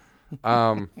idea.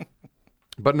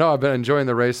 But no, I've been enjoying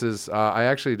the races.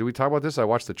 Did we talk about this? I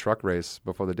watched the truck race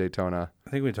before the Daytona. I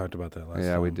think we talked about that last time.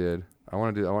 Yeah, we did. I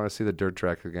want to see the dirt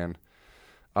track again.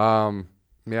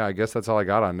 Yeah, I guess that's all I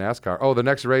got on NASCAR. Oh, the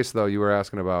next race though you were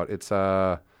asking about. It's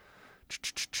Las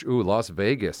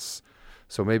Vegas.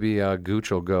 So maybe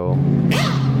Gooch will go.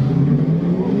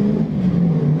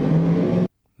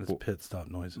 That's pit stop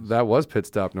noises. That was pit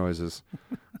stop noises.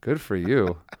 Good for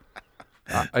you.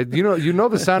 You know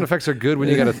the sound effects are good when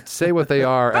you got to say what they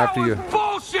are after you.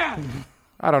 Bullshit!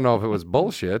 I don't know if it was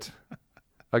bullshit.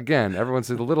 Again, everyone's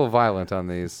a little violent on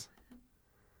these.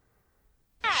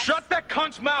 Shut that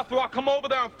cunt's mouth or I'll come over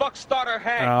there and start her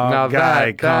head. Now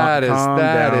guy, that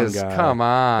is guy. come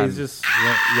on. He's just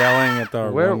yelling at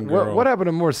the one girl. What happened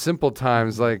to more simple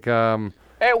times like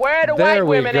Hey, where are the white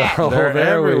women at? They're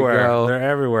there we everywhere. go. They're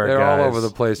everywhere. They're guys. all over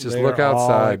the place. Just They look are all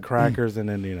outside. at Crackers in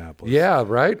Indianapolis. Yeah,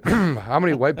 right? How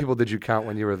many white people did you count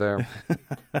when you were there?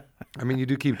 I mean, you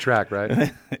do keep track,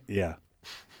 right? Yeah.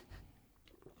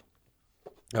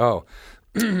 Oh.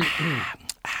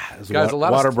 Guys, a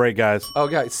lot water break, guys. Oh,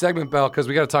 guys, segment bell, because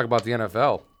we got to talk about the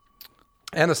NFL.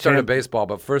 And the start of baseball,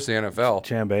 but first the NFL.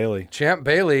 Champ Bailey. Champ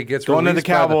Bailey gets going to the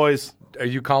Cowboys. Are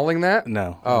you calling that?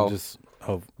 No. Oh.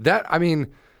 I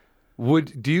mean,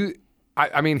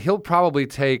 he'll probably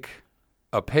take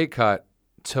a pay cut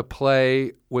to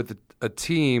play with a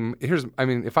team.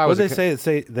 If I was they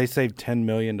saved $10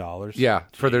 million. Yeah,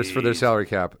 for their salary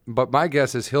cap. But my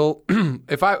guess is he'll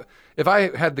if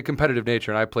I had the competitive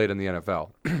nature and I played in the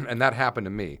NFL and that happened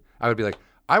to me, I would be like,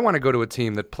 I want to go to a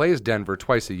team that plays Denver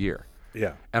twice a year.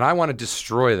 Yeah. And I want to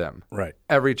destroy them. Right.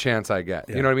 Every chance I get.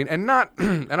 Yeah. You know what I mean? And I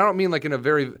don't mean like in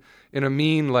a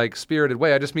mean, like spirited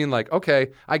way. I just mean like,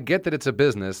 okay, I get that it's a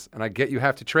business and I get you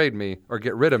have to trade me or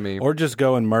get rid of me. Or just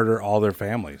go and murder all their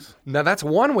families. Now that's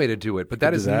one way to do it, but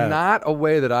that is not a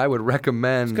way that I would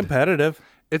recommend. It's competitive.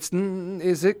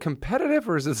 Is it competitive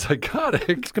or is it psychotic?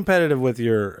 It's competitive with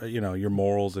your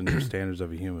morals and your standards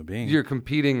of a human being. You're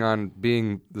competing on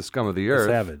being the scum of the earth.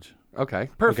 A savage. Okay.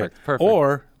 Perfect.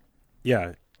 Or,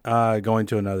 going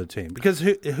to another team. Because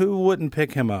who wouldn't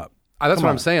pick him up? That's what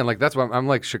I'm saying. Like that's what I'm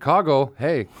like. Chicago,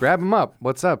 hey, grab him up.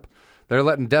 What's up? They're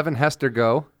letting Devin Hester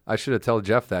go. I should have told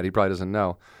Jeff that. He probably doesn't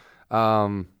know.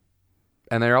 And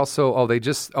they're also they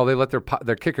let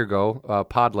their kicker go,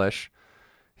 Podlesh.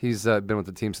 He's been with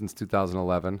the team since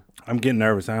 2011. I'm getting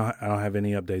nervous. I don't have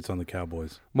any updates on the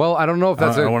Cowboys. Well, I don't know if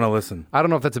that's. I want to listen. I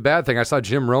don't know if that's a bad thing. I saw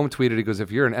Jim Rome tweeted. He goes,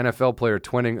 "If you're an NFL player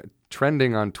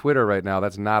trending on Twitter right now,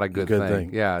 that's not a good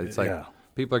thing." Yeah, it's like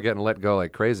people are getting let go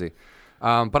like crazy.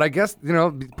 But I guess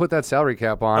put that salary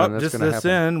cap on. And that's just this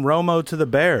in Romo to the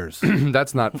Bears.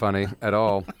 That's not funny at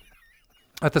all.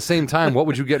 At the same time, what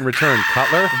would you get in return?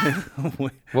 Cutler?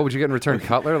 What would you get in return?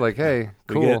 Cutler? Like, hey,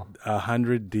 cool. We get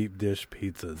 100 deep dish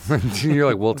pizzas. You're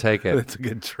like, we'll take it. That's a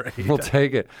good trade. We'll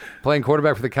take it. Playing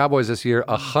quarterback for the Cowboys this year,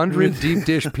 100 deep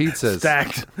dish pizzas.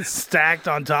 Stacked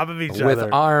on top of each other.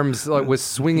 With arms, with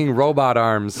swinging robot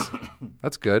arms.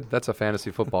 That's good. That's a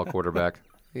fantasy football quarterback.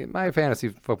 My fantasy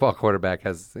football quarterback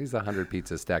he's 100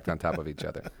 pizzas stacked on top of each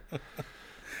other.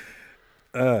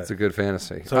 It's a good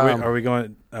fantasy. So are we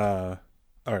going...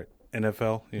 all right.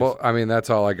 NFL? Yes. Well, I mean, that's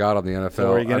all I got on the NFL.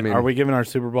 So are we giving our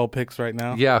Super Bowl picks right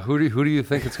now? Yeah, who do you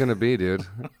think it's going to be, dude?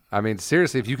 I mean,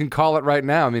 seriously, if you can call it right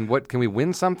now, I mean, what can we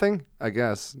win something? I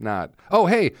guess not. Oh,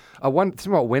 hey, one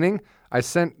thing about winning.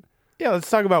 Yeah, let's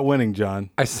talk about winning, John.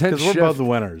 Because we're both the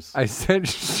winners. I sent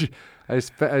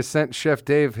Chef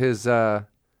Dave his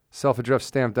self-addressed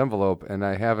stamped envelope, and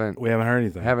we haven't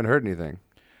heard anything.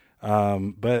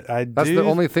 But that's the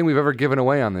only thing we've ever given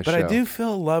away on this show. But I do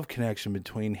feel a love connection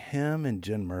between him and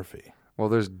Jen Murphy. Well,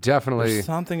 there's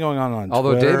something going on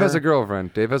although Twitter. Dave has a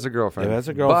girlfriend.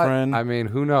 But, I mean,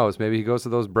 who knows? Maybe he goes to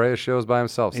those Brea shows by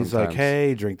himself sometimes. He's like,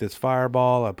 hey, drink this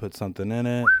Fireball. I put something in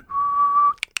it.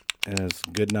 And it's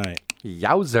good night.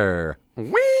 Yowzer.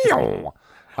 Wee-ow.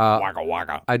 Waka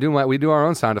waka. We do our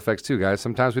own sound effects too, guys.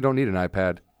 Sometimes we don't need an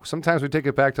iPad. Sometimes we take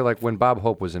it back to like when Bob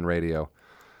Hope was in radio.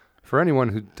 For anyone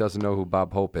who doesn't know who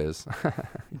Bob Hope is,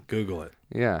 Google it.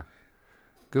 Yeah,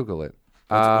 Google it.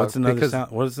 What's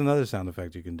another sound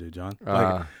effect you can do, John?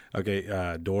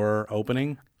 Door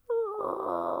opening.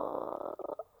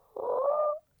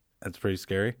 That's pretty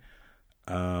scary.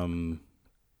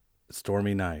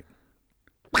 Stormy night.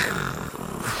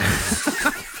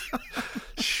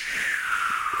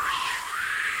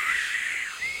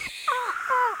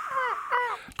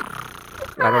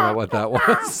 I don't know what that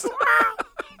was.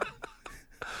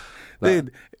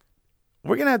 Dude,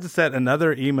 we're going to have to set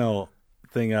another email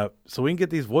thing up so we can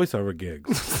get these voiceover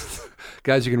gigs.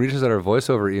 Guys, you can reach us at our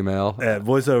voiceover email. At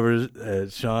voiceovers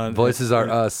at Shawn. Voices are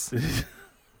us.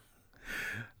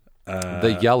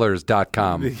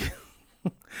 TheYellers.com.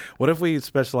 What if we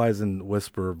specialize in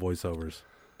whisper voiceovers?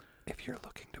 If you're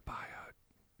looking to buy a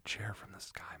chair from the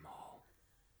Sky Mall,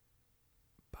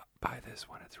 buy this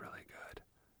one. It's really good.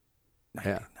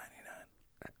 $19.99.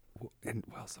 And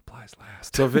supplies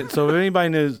last. So if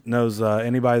anybody knows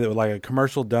anybody that would like a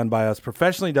commercial done by us,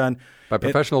 professionally done by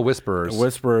professional whisperers,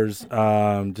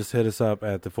 just hit us up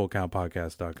at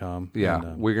thefullcountpodcast.com. Yeah,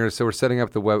 and, we're setting up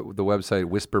the website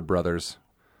Whisper Brothers,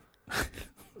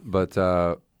 but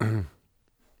there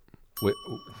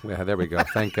we go.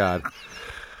 Thank God.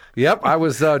 Yep, I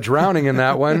was drowning in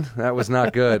that one. That was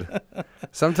not good.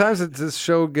 Sometimes this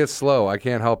show gets slow. I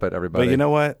can't help it, everybody. But you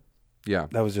know what? Yeah.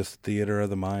 That was just theater of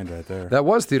the mind right there. That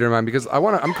was theater of the mind because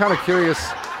I'm kind of curious.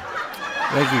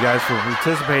 Thank you guys for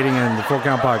participating in the Full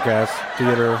Count Podcast,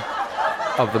 Theater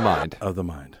of the Mind. Of the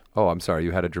Mind. Oh, I'm sorry.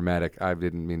 You had a dramatic. I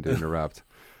didn't mean to interrupt.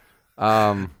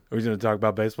 Are we going to talk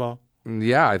about baseball?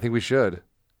 Yeah, I think we should.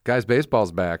 Guys,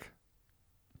 baseball's back.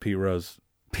 Pete Rose.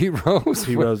 Pete Rose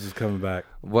is coming back.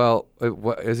 Well,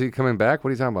 is he coming back? What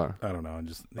are you talking about? I don't know.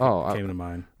 It came to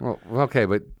mind. Well, okay,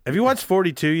 but have you watched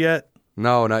 42 yet?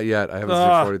 No, not yet. I haven't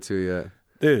seen 42 yet.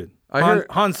 Dude,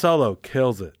 Han Solo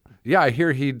kills it. Yeah, I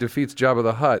hear he defeats Jabba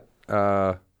the Hutt,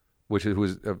 which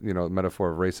was a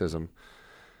metaphor of racism.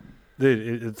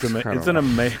 Dude, it's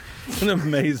an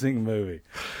amazing movie.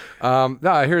 No,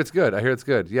 I hear it's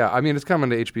good. Yeah, I mean, it's coming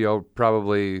to HBO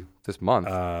probably this month.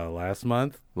 Last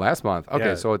month. Okay,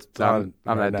 yeah, so I'm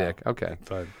right that now. Dick. Okay.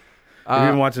 Have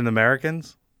you been watching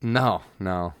Americans? No.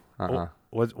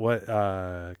 What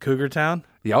Cougar Town?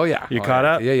 Oh yeah. You caught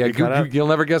up? Yeah. You'll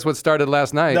never guess what started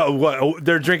last night. No, what?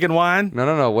 They're drinking wine?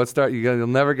 No. You'll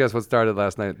never guess what started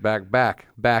last night. Back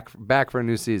for a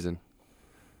new season.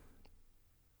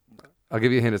 I'll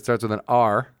give you a hint. It starts with an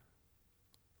R.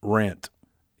 Rent.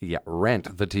 Yeah,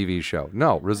 Rent, the TV show.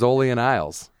 No, Rizzoli and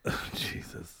Isles. Oh,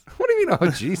 Jesus. What do you mean, oh,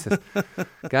 Jesus?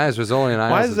 Guys, Rizzoli and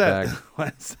Isles is back. Why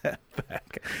is that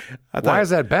back? Why is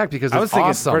that back? Because it's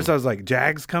awesome. First I was like,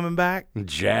 Jag's coming back?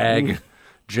 Jag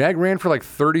ran for like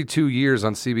 32 years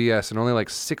on CBS, and only like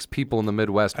 6 people in the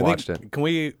Midwest watched it.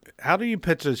 How do you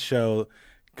pitch a show?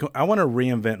 I want to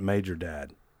reinvent Major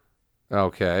Dad.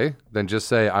 Okay, then just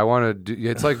say, I want to do...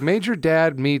 It's like Major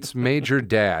Dad meets Major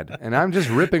Dad, and I'm just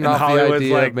ripping off the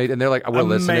idea of Major... And they're like, we're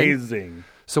listening. Amazing.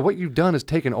 So what you've done is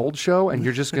take an old show, and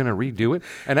you're just going to redo it?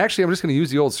 And actually, I'm just going to use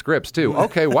the old scripts, too.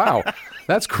 Okay, wow.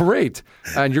 That's great.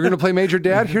 And you're going to play Major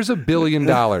Dad? Here's $1 billion.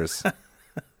 That's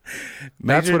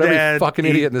what every fucking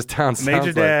idiot in this town sounds like.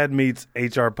 Major Dad meets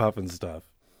HR Puffin stuff.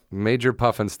 Major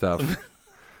Puffin stuff.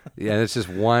 Yeah, and it's just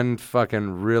one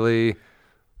fucking really...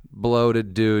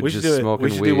 bloated dude just smoking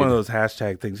weed. We should do one of those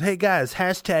hashtag things. Hey guys,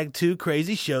 hashtag 2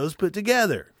 crazy shows put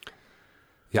together.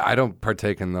 Yeah, I don't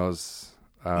partake in those.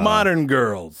 Modern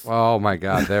Girls. Oh my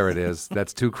God, there it is.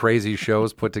 That's 2 crazy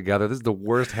shows put together. This is the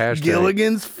worst hashtag.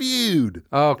 Gilligan's Feud.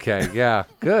 Okay, yeah,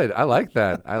 good. I like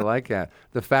that.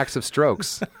 The Facts of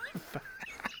Strokes.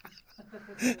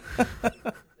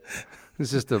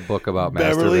 It's just a book about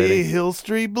Beverly Hill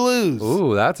Street Blues.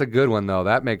 Ooh, that's a good one though.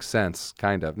 That makes sense,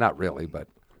 kind of. Not really, but.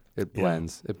 It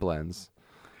blends. Yeah. It blends.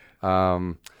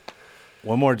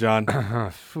 One more, John.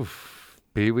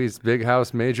 Pee-wee's Big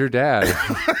House Major Dad.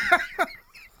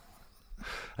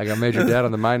 I got Major Dad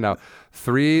on the mind now.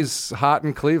 3's hot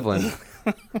in Cleveland.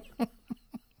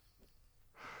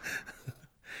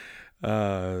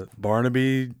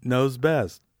 Barnaby knows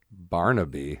best.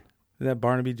 Barnaby? Is that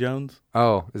Barnaby Jones?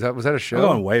 Oh, was that a show? I'm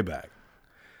going way back.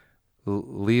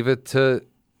 Leave it to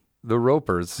the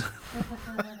Ropers.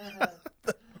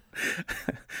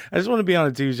 I just want to be on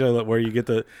a TV show where you get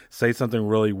to say something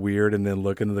really weird and then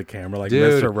look into the camera like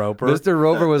dude, Mr. Roper. Mr.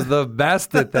 Roper was the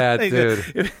best at that,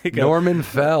 dude. Norman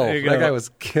Fell. That guy was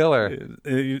killer.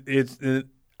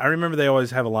 I remember they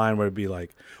always have a line where it'd be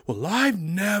like, well, I've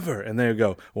never. And they would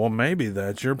go, well, maybe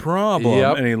that's your problem.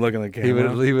 Yep. And he'd look in the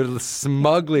camera. He would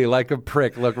smugly, like a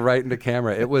prick, look right into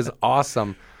camera. It was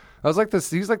awesome. I was like this.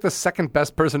 He's like the second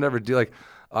best person to ever do. Like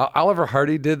Oliver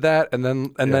Hardy did that, and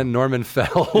then Norman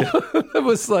Fell. It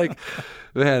was like,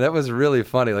 man, that was really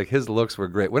funny. Like his looks were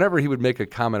great. Whenever he would make a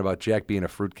comment about Jack being a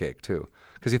fruitcake too,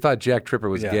 because he thought Jack Tripper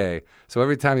was gay. So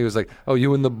every time he was like, "Oh,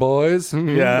 you and the boys,"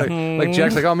 like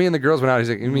Jack's like, "Oh, me and the girls went out." He's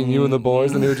like, "You mean you and the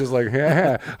boys?" And they were just like,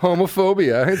 "Yeah,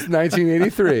 homophobia. It's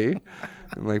 1983,"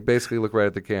 and like basically look right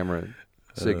at the camera and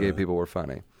say gay people were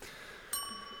funny.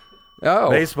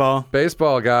 Oh,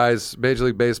 baseball, guys! Major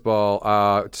League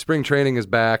Baseball. Spring training is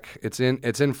back. It's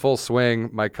in full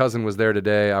swing. My cousin was there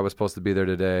today. I was supposed to be there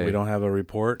today. We don't have a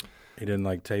report. He didn't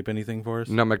like tape anything for us.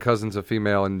 No, my cousin's a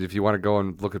female, and if you want to go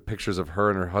and look at pictures of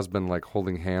her and her husband like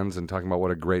holding hands and talking about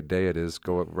what a great day it is,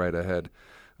 go right ahead.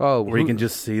 Oh, where you can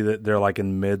just see that they're like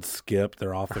in mid skip.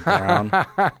 They're off the ground.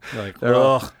 Like,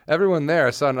 everyone there.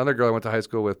 I saw another girl I went to high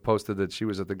school with posted that she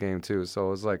was at the game too. So it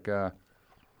was like. A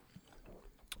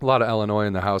lot of Illinois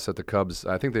in the house at the Cubs.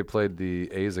 I think they played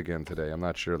the A's again today. I'm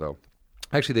not sure, though.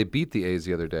 Actually, they beat the A's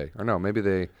the other day. Or no, maybe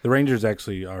they... The Rangers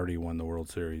actually already won the World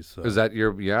Series. So. Is that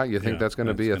your... Yeah? You think that's going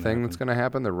to be a thing that's going to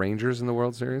happen? The Rangers in the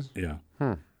World Series? Yeah.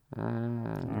 Here's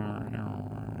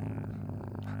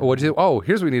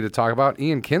what we need to talk about.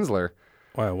 Ian Kinsler.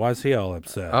 Why is he all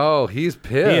upset? Oh, he's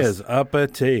pissed. He is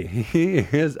uppity. He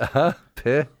is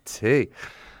uppity.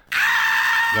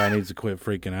 Guy needs to quit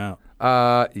freaking out.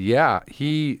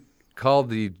 He called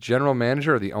the general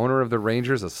manager or the owner of the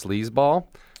Rangers a sleazeball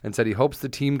and said he hopes the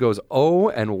team goes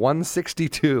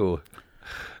 0-162.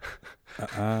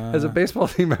 Has a baseball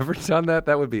team ever done that?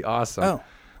 That would be awesome. Oh.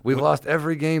 We've lost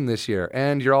every game this year,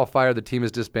 and you're all fired. The team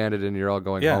is disbanded, and you're all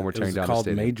going home. We're tearing down the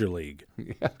stadium. It's called Major League.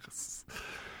 Yes.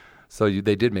 So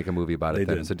they did make a movie about it. They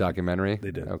did. It's a documentary.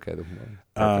 They did. Okay.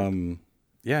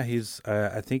 Yeah, he's.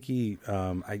 I think he.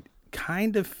 I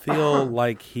kind of feel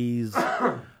like he's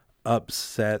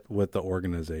upset with the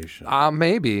organization.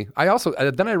 Maybe. I also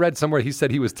then I read somewhere he said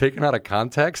he was taken out of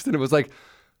context, and it was like,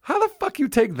 how the fuck you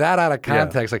take that out of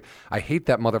context? Yeah. Like, I hate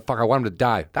that motherfucker. I want him to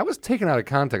die. That was taken out of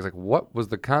context. Like, what was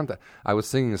the context? I was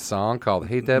singing a song called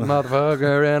 "Hate That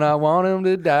Motherfucker" and I want him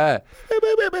to die.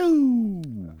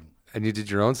 And you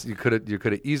did your own. You could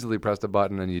have easily pressed a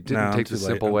button, and you didn't take the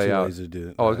simple way out. I was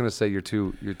going to say you're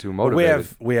too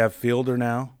motivated. We have Fielder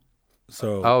now.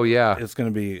 So it's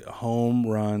going to be home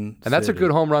run. And that's a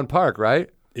good home run park, right?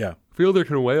 Yeah. Fielder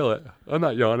can whale it. I'm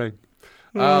not yawning.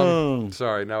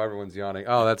 Sorry, now everyone's yawning.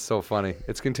 Oh, that's so funny.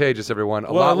 It's contagious, everyone.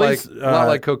 A lot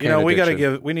like cocaine.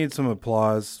 We need some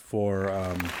applause for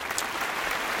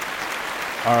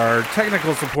our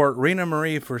technical support, Rena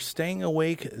Marie, for staying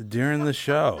awake during the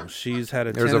show. She's had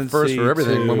There's a first for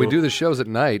everything. When we do the shows at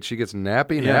night, she gets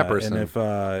napperson.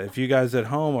 And if you guys at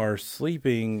home are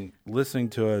sleeping, listening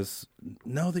to us,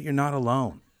 know that you're not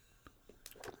alone.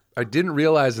 I didn't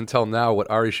realize until now what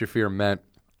Ari Shaffir meant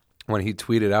when he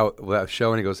tweeted out that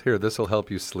show, and he goes, "Here, this will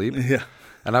help you sleep." Yeah.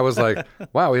 And I was like,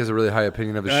 wow, he has a really high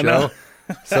opinion of his show.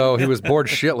 So he was bored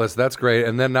shitless. That's great.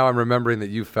 And then now I'm remembering that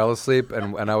you fell asleep,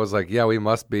 and I was like, yeah, we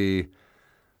must be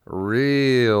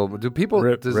real. Do people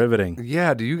riveting?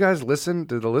 Yeah. Do you guys listen?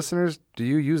 Do the listeners? Do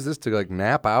you use this to like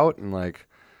nap out and like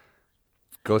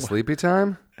go sleepy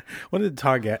time? When did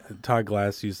Todd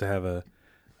Glass used to have a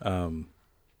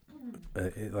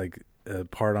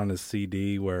part on his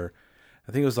CD where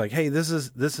I think it was like, hey, this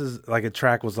is like a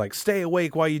track was like, stay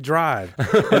awake while you drive,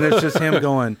 and it's just him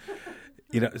going.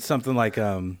 Something like,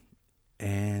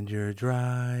 and you're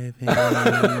driving,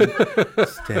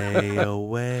 stay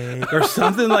awake, or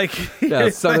something like,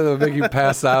 something that would make you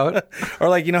pass out. Or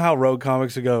like, how road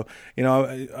comics would go,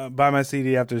 buy my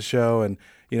CD after the show, and,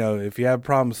 if you have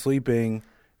problems sleeping,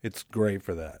 it's great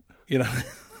for that,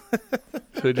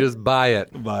 So just buy it.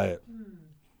 Buy it.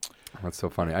 That's so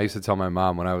funny. I used to tell my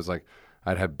mom when I was like,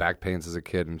 I'd have back pains as a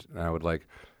kid, and I would like,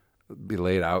 be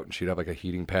laid out, and she'd have like a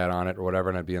heating pad on it or whatever,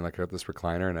 and I'd be in like this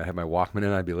recliner, and I'd have my Walkman in,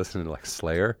 and I'd be listening to like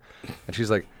Slayer, and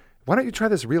she's like, why don't you try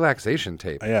this relaxation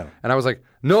tape? Yeah. And I was like,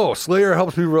 no, Slayer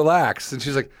helps me relax. And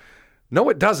she's like, no,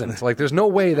 it doesn't. Like, there's no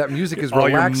way that music is All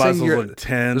your relaxing muscles look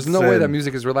tense. There's no way that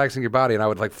music is relaxing your body. And I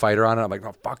would like fight her on it. I'm like,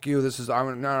 no, fuck you.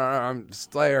 I'm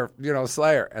Slayer,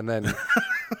 Slayer. And then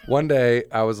one day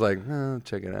I was like,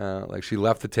 check it out. Like, she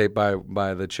left the tape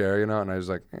by the chair, and I was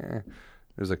like,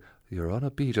 It was like, you're on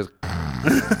a beach. I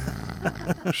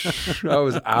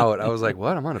was out. I was like,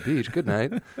 what? I'm on a beach. Good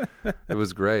night. It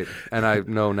was great. And I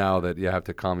know now that you have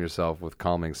to calm yourself with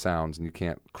calming sounds, and you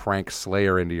can't crank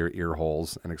Slayer into your ear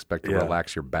holes and expect to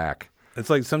relax your back. It's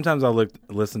like sometimes I'll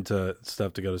listen to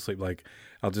stuff to go to sleep. Like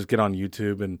I'll just get on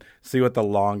YouTube and see what the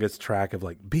longest track of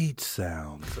like beach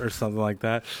sounds or something like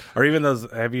that. Or even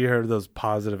those, have you heard of those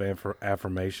positive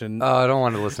affirmation? Oh, I don't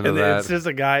want to listen to that. It's just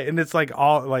a guy, and it's like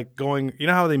all like going, you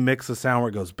know how they mix the sound where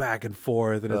it goes back and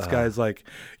forth, and it's guys like,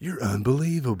 you're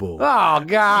unbelievable. Oh,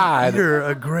 God. You're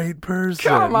a great person.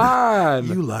 Come on.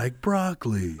 You like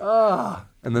broccoli.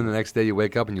 And then the next day you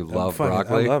wake up and you love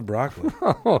broccoli. I love broccoli.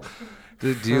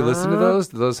 Do you listen to those?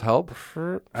 Do those help?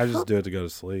 I just do it to go to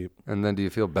sleep. And then do you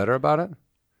feel better about it?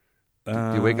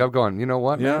 Do you wake up going, you know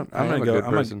what, yeah, man? I'm going to go.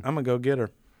 I'm going to go get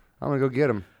her. I'm going to go get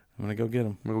him. I'm going to go get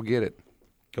him. I'm going to go get it.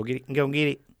 Go get it. Go get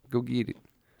it. Go get it.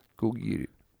 Go get it.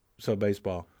 So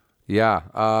baseball.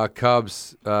 Yeah.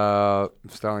 Cubs.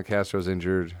 Starlin Castro's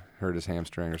injured. Hurt his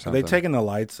hamstring or something. Are they taking the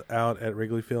lights out at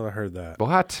Wrigley Field? I heard that.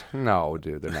 What? No,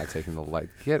 dude, they're not taking the light.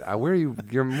 Where are you?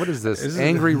 What is this?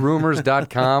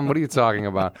 AngryRumors.com? What are you talking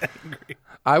about?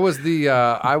 I was the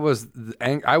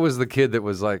kid that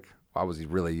was like, I was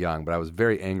really young, but I was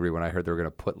very angry when I heard they were going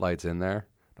to put lights in there.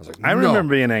 I was like, I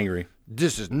remember being angry.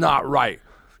 This is not right.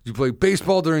 You play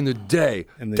baseball during the day.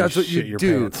 And then that's what you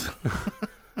do. Pants.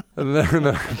 and then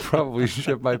I probably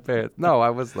shit my pants. No,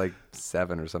 I was like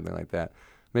 7 or something like that.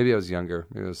 Maybe I was younger.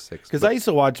 Maybe I was 6. Because I used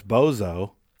to watch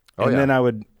Bozo, and then I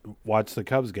would watch the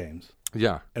Cubs games.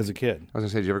 Yeah, as a kid. I was gonna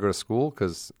say, did you ever go to school?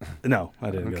 Because no,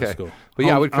 I didn't go to school. But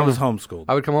yeah, I was homeschooled.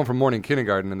 I would come home from morning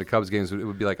kindergarten, and the Cubs games. It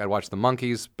would be like I'd watch the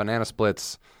Monkeys, Banana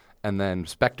Splits, and then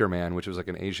Spectre Man, which was like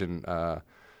an Asian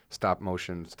stop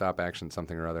action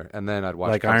something or other. And then I'd watch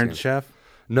like Cubs Iron games. Chef.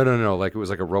 No. Like it was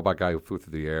like a robot guy who flew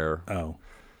through the air. Oh.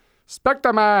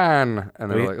 Spectre Man,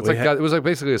 and it was like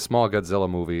basically a small Godzilla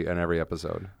movie in every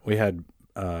episode. We had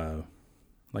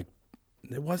like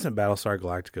it wasn't Battlestar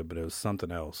Galactica, but it was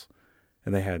something else,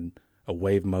 and they had a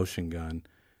wave motion gun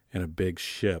and a big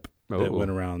ship that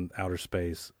went around outer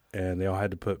space, and they all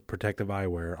had to put protective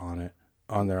eyewear on it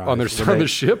on their eyes on the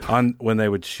ship when they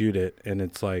would shoot it, and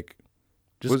it's like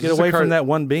just get away from that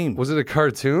one beam. Was it a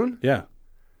cartoon? Yeah,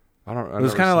 it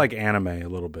was kind of like anime a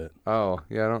little bit. Oh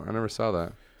yeah, I never saw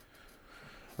that.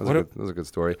 That was a good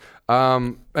story.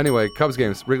 Anyway, Cubs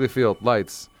games, Wrigley Field,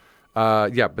 lights.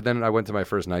 Yeah, but then I went to my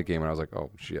first night game and I was like,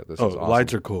 oh shit, this is awesome.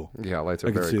 Lights are cool. Yeah, lights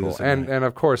are very cool. And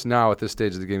of course now at this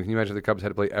stage of the game, can you imagine the Cubs had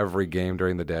to play every game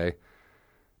during the day?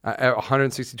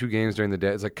 162 games during the day.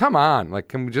 It's like, come on, like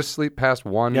can we just sleep past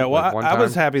one? Yeah, well, one I time?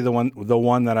 was happy the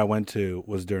one that I went to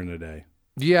was during the day.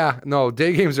 Yeah, no,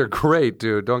 day games are great,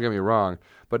 dude. Don't get me wrong,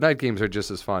 but night games are just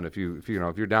as fun if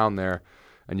you're down there.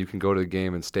 And you can go to the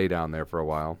game and stay down there for a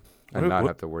while and not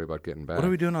have to worry about getting back. What are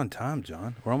we doing on time,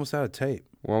 John? We're almost out of tape.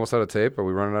 We're almost out of tape? Are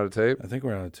we running out of tape? I think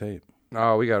we're out of tape.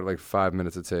 Oh, we got like 5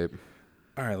 minutes of tape.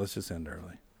 All right, let's just end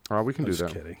early. All right, we can do that.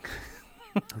 Just kidding.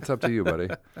 It's up to you, buddy.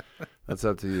 That's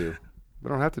up to you. We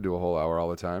don't have to do a whole hour all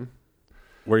the time.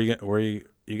 You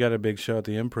got a big show at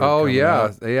the Improv. Oh,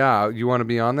 yeah. Yeah. You want to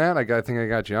be on that? I think I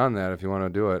got you on that if you want to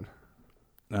do it.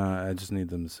 I just need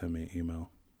them to send me an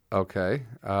email. Okay.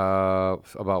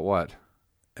 About what?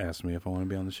 Ask me if I want to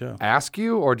be on the show. Ask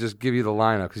you or just give you the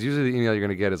lineup? Because usually the email you're going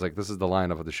to get is like, this is the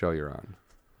lineup of the show you're on.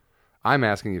 I'm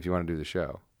asking you if you want to do the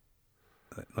show.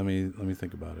 Let me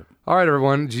think about it. All right,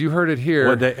 everyone. You heard it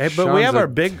here. But we have our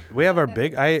big.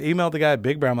 I emailed the guy at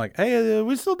Big Bear. I'm like, hey, are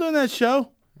we still doing that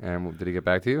show? And did he get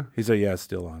back to you? He said, yeah, it's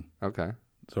still on. Okay.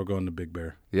 So we're going to Big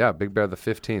Bear. Yeah, Big Bear the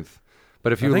 15th.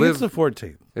 But if I you think live, it's the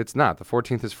 14th. It's not. The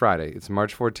 14th is Friday. It's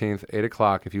March 14th, 8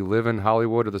 o'clock. If you live in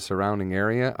Hollywood or the surrounding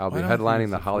area, I'll be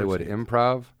headlining the Hollywood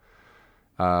Improv.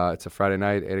 It's a Friday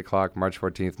night, 8 o'clock, March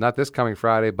 14th. Not this coming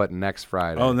Friday, but next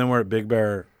Friday. Oh, and then we're at Big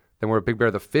Bear. Then we're at Big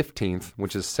Bear the 15th,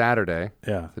 which is Saturday.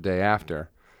 Yeah. The day after.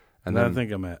 And then I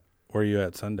think I'm at, where are you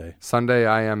at Sunday? Sunday,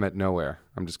 I am at nowhere.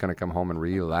 I'm just going to come home and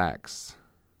relax.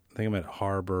 I think I'm at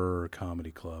Harbor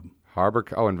Comedy Club. Harbor?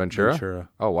 Oh, in Ventura? Ventura.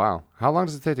 Oh, wow. How long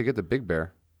does it take to get to Big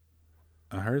Bear?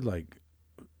 I heard like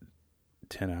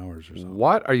 10 hours or something.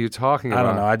 What are you talking about? I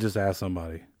don't know. I just asked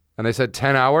somebody. And they said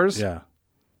 10 hours? Yeah.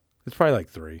 It's probably like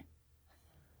 3.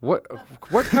 What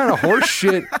kind of horse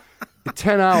shit?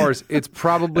 10 hours. It's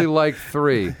probably like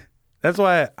 3. That's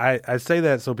why I say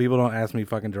that so people don't ask me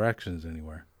fucking directions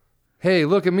anywhere. Hey,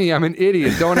 look at me. I'm an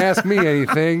idiot. Don't ask me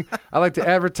anything. I like to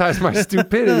advertise my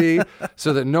stupidity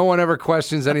so that no one ever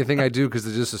questions anything I do because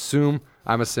they just assume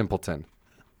I'm a simpleton.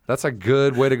 That's a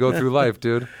good way to go through life,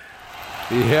 dude.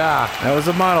 Yeah. That was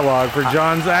a monologue for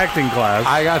John's acting class.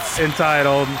 I got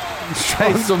entitled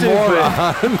Sean's a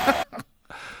moron.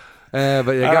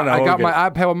 But yeah, I got my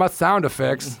iPad with my sound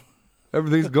effects.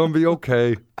 Everything's going to be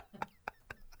okay.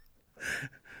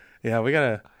 Yeah, we got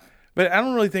to... But I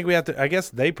don't really think we have to... I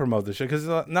guess they promote the show because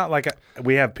it's not like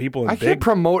we have people in I can't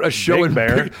promote a show in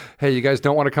Bear. Hey, you guys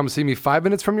don't want to come see me 5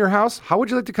 minutes from your house? How would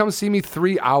you like to come see me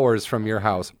 3 hours from your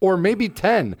house? Or maybe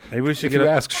 10, maybe we should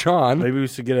ask Sean. Maybe we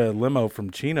should get a limo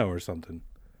from Chino or something.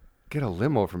 Get a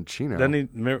limo from Chino?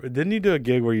 Didn't he do a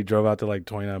gig where you drove out to like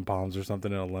 29 Palms or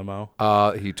something in a limo?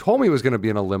 He told me he was going to be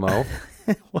in a limo.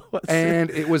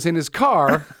 It was in his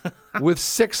car with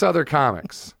 6 other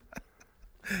comics.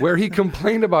 Where he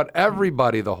complained about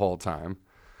everybody the whole time.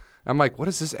 I'm like, what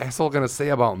is this asshole going to say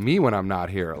about me when I'm not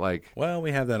here? Like, well,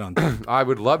 we have that on tape. I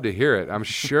would love to hear it. I'm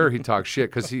sure he talks shit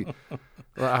because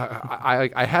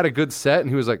I had a good set and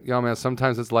he was like, yo, man,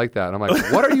 sometimes it's like that. And I'm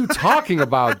like, what are you talking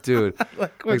about, dude?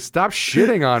 Like, stop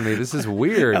shitting on me. This is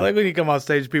weird. I like when you come on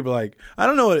stage, people are like, I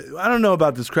don't know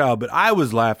about this crowd, but I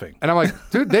was laughing. And I'm like,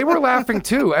 dude, they were laughing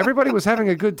too. Everybody was having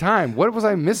a good time. What was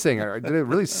I missing? Did it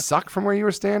really suck from where you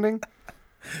were standing?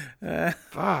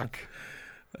 Fuck.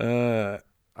 I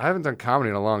haven't done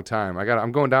comedy in a long time.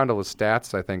 I'm going down to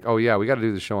Lestat's, I think. Oh yeah, we got to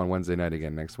do the show on Wednesday night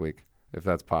again next week, if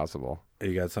that's possible.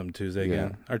 You got something Tuesday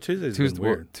again? Our Tuesday's been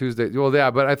weird. Well, Tuesday. Well, yeah,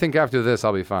 but I think after this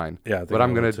I'll be fine. Yeah, but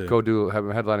I'm gonna go have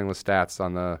headlining Lestat's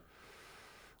on the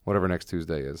whatever next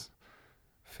Tuesday is.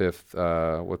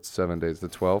 5th. What's 7 days? The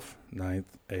 12th, 9th,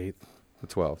 8th, the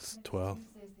 12th, 12th,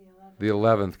 the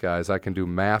 11th. Guys, I can do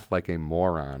math like a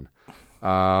moron.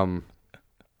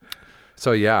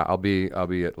 So yeah, I'll be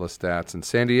at Lestat's in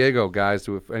San Diego, guys.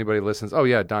 If anybody listens, oh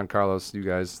yeah, Don Carlos, you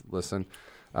guys listen.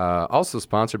 Also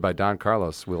sponsored by Don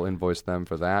Carlos. We'll invoice them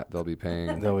for that. They'll be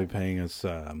paying us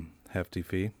hefty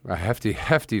fee, a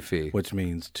hefty fee, which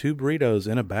means 2 burritos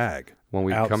in a bag when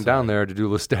we come down there to do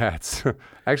Lestat's.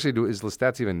 Actually, is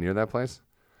Lestat's even near that place?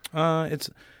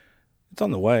 It's on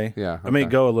the way. Yeah, okay. I may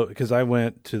go a little because I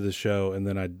went to the show and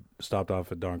then I stopped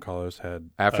off at Don Carlos.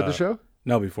 After the show.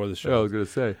 No, before the show. Oh, I was going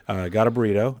to say. Got a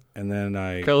burrito, and then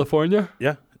California?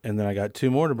 Yeah, and then I got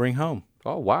 2 more to bring home.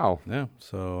 Oh, wow. Yeah,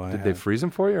 so Did they freeze them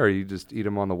for you, or you just eat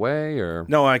them on the way, or?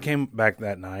 No, I came back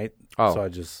that night, so I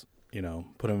just,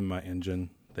 put them in my engine.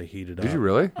 They heated up. Did you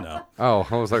really? No. Oh,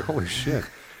 I was like, holy shit.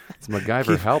 It's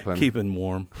MacGyver helping. Keeping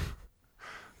warm.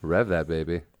 Rev that,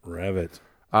 baby. Rev it.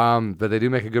 But they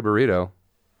do make a good burrito.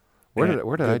 Where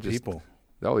did I just... people.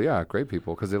 Oh, yeah, great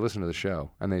people, because they listen to the show,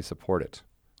 and they support it.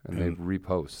 And they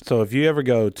repost. So if you ever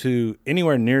go to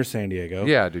anywhere near San Diego...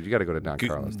 Yeah, dude, you got to go to Don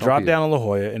Carlos. Drop down to La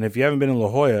Jolla, and if you haven't been in La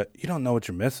Jolla, you don't know what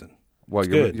you're missing. Well,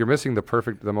 you're missing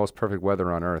the most perfect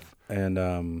weather on earth.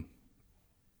 And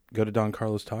go to Don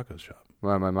Carlos Taco Shop.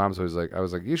 Well, my mom's always like, I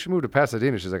was like, you should move to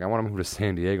Pasadena. She's like, I want to move to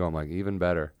San Diego. I'm like, even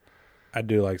better. I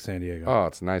do like San Diego. Oh,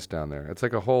 it's nice down there. It's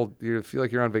like you feel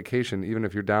like you're on vacation, even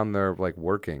if you're down there like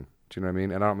working. Do you know what I mean?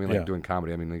 And I don't mean like doing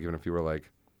comedy. I mean like even if you were like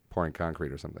pouring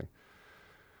concrete or something.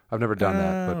 I've never done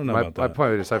that, but my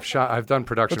point is I've done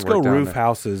production work down there. Let's go roof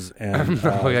houses and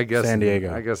San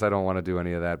Diego. I guess I don't want to do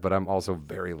any of that, but I'm also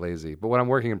very lazy. But when I'm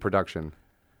working in production,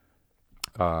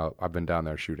 I've been down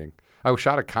there shooting. I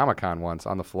shot at Comic-Con once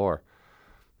on the floor.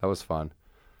 That was fun.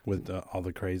 With all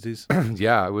the crazies?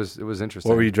 Yeah, it was interesting.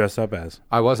 What were you dressed up as?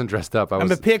 I wasn't dressed up. I'm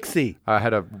a pixie. I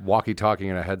had a walkie-talkie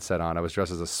and a headset on. I was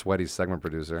dressed as a sweaty segment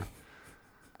producer.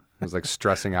 I was like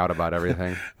stressing out about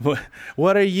everything.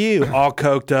 What are you? All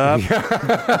coked up?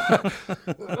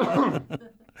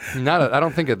 I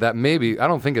don't think at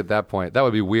that point. That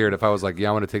would be weird if I was like, yeah,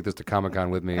 I want to take this to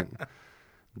Comic-Con with me. It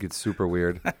gets super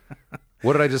weird.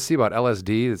 What did I just see about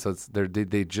LSD? So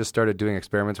they just started doing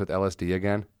experiments with LSD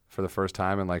again for the first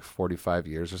time in like 45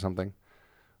 years or something.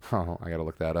 Oh, I got to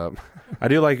look that up. I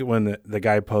do like it when the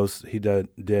guy posts he did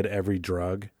every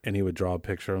drug and he would draw a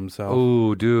picture of himself.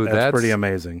 Oh, dude, that's pretty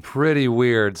amazing. Pretty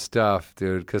weird stuff,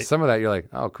 dude. Because some of that you're like,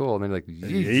 oh, cool, and then you're like,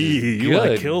 you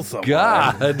want to kill someone?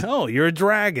 God, no, you're a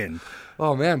dragon.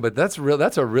 Oh man, but that's real.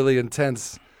 That's a really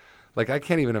intense. Like I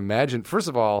can't even imagine. First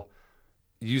of all,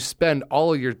 you spend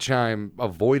all of your time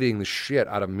avoiding the shit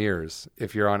out of mirrors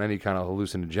if you're on any kind of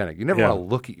hallucinogenic. You never want to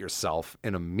look at yourself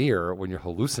in a mirror when you're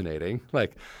hallucinating.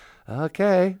 Like,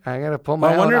 okay, I got to pull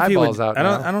my own eyeballs out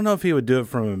now. I don't know if he would do it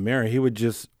from a mirror. He would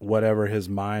just, whatever his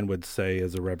mind would say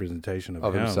as a representation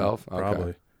of him, himself? Probably.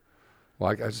 Okay.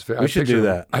 Well, we should do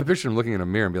that. I picture him looking in a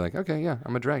mirror and be like, okay, yeah,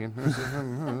 I'm a dragon.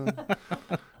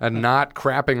 And not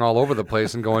crapping all over the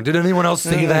place and going, did anyone else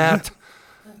see that?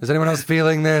 Is anyone else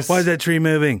feeling this? Why is that tree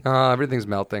moving? Everything's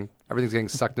melting. Everything's getting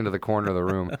sucked into the corner of the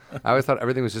room. I always thought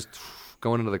everything was just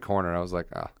going into the corner. I was like,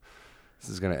 this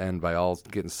is going to end by all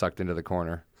getting sucked into the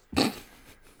corner.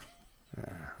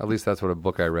 At least that's what a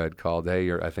book I read called,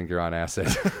 Hey, I Think You're on Acid.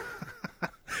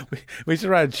 We should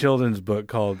write a children's book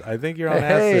called I Think You're on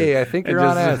Acid. Hey, I think you're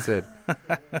on acid.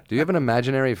 Do you have an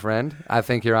imaginary friend? I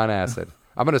think you're on acid.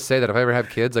 I'm going to say that if I ever have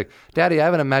kids, like, Daddy, I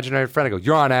have an imaginary friend. I go,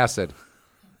 you're on acid.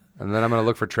 And then I'm going to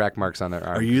look for track marks on their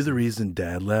arms. Are you the reason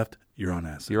Dad left? You're on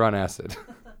acid. You're on acid.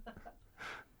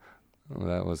 Well,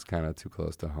 that was kind of too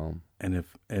close to home. And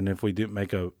if we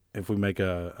make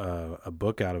a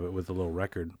book out of it with a little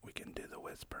record, we can do the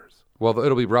Whispers. Well,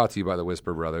 it'll be brought to you by the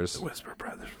Whisper Brothers. The Whisper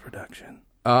Brothers production.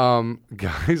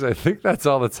 Guys, I think that's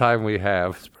all the time we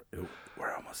have.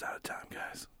 We're almost out of time,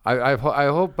 guys. I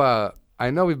hope. I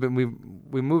know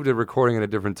we moved to recording at a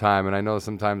different time, and I know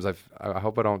sometimes I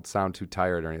hope I don't sound too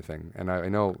tired or anything. And I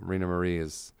know Rena Marie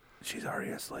is. She's already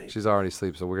asleep. She's already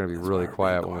asleep, so we're gonna be really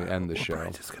quiet when we end the show.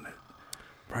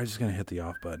 Probably just gonna hit the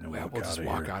off button and we'll just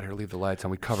walk out here, leave the lights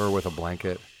on. We cover her with a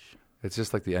blanket. It's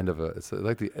just like the end of it's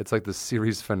like the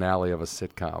series finale of a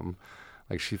sitcom.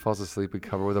 Like she falls asleep, we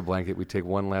cover her with a blanket. We take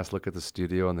one last look at the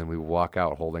studio, and then we walk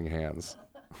out holding hands.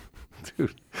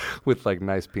 Dude, with like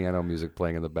nice piano music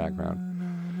playing in the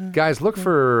background. Guys, look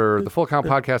for the Full Count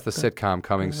Podcast, the sitcom,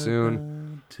 coming soon.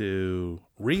 To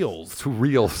Reels. To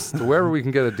wherever we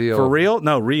can get a deal. For real?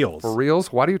 No, Reels. For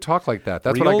Reels? Why do you talk like that?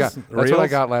 That's Reels? What I got. That's what I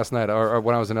got last night, or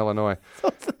when I was in Illinois.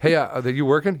 Hey, are you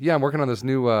working? Yeah, I'm working on this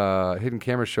new hidden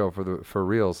camera show for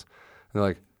Reels. And they're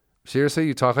like, seriously,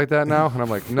 you talk like that now? And I'm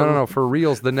like, no, for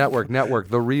Reels, the network,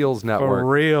 the Reels network. For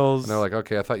Reels. And they're like,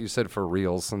 okay, I thought you said for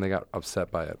Reels, and they got upset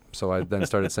by it. So I then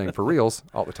started saying for Reels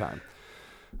all the time.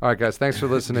 All right, guys, thanks for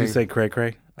listening. Did you say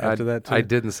cray-cray after that, too? I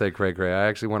didn't say cray-cray. I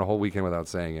actually went a whole weekend without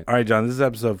saying it. All right, John, this is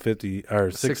episode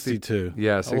 62.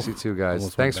 Yeah, 62,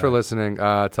 guys. Thanks for listening.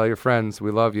 Tell your friends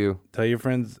we love you. Tell your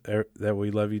friends that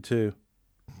we love you, too.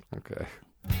 Okay.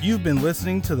 You've been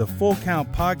listening to the Full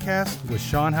Count Podcast with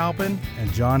Sean Halpin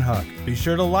and John Huck. Be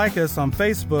sure to like us on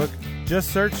Facebook.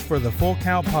 Just search for the Full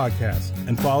Count Podcast.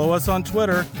 And follow us on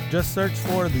Twitter. Just search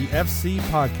for the FC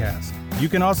Podcast. You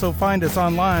can also find us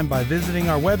online by visiting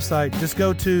our website. Just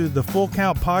go to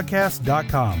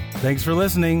thefullcountpodcast.com. Thanks for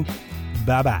listening.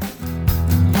 Bye-bye.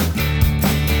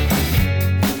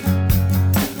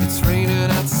 It's raining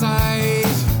outside.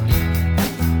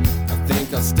 I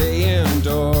think I'll stay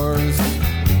indoors.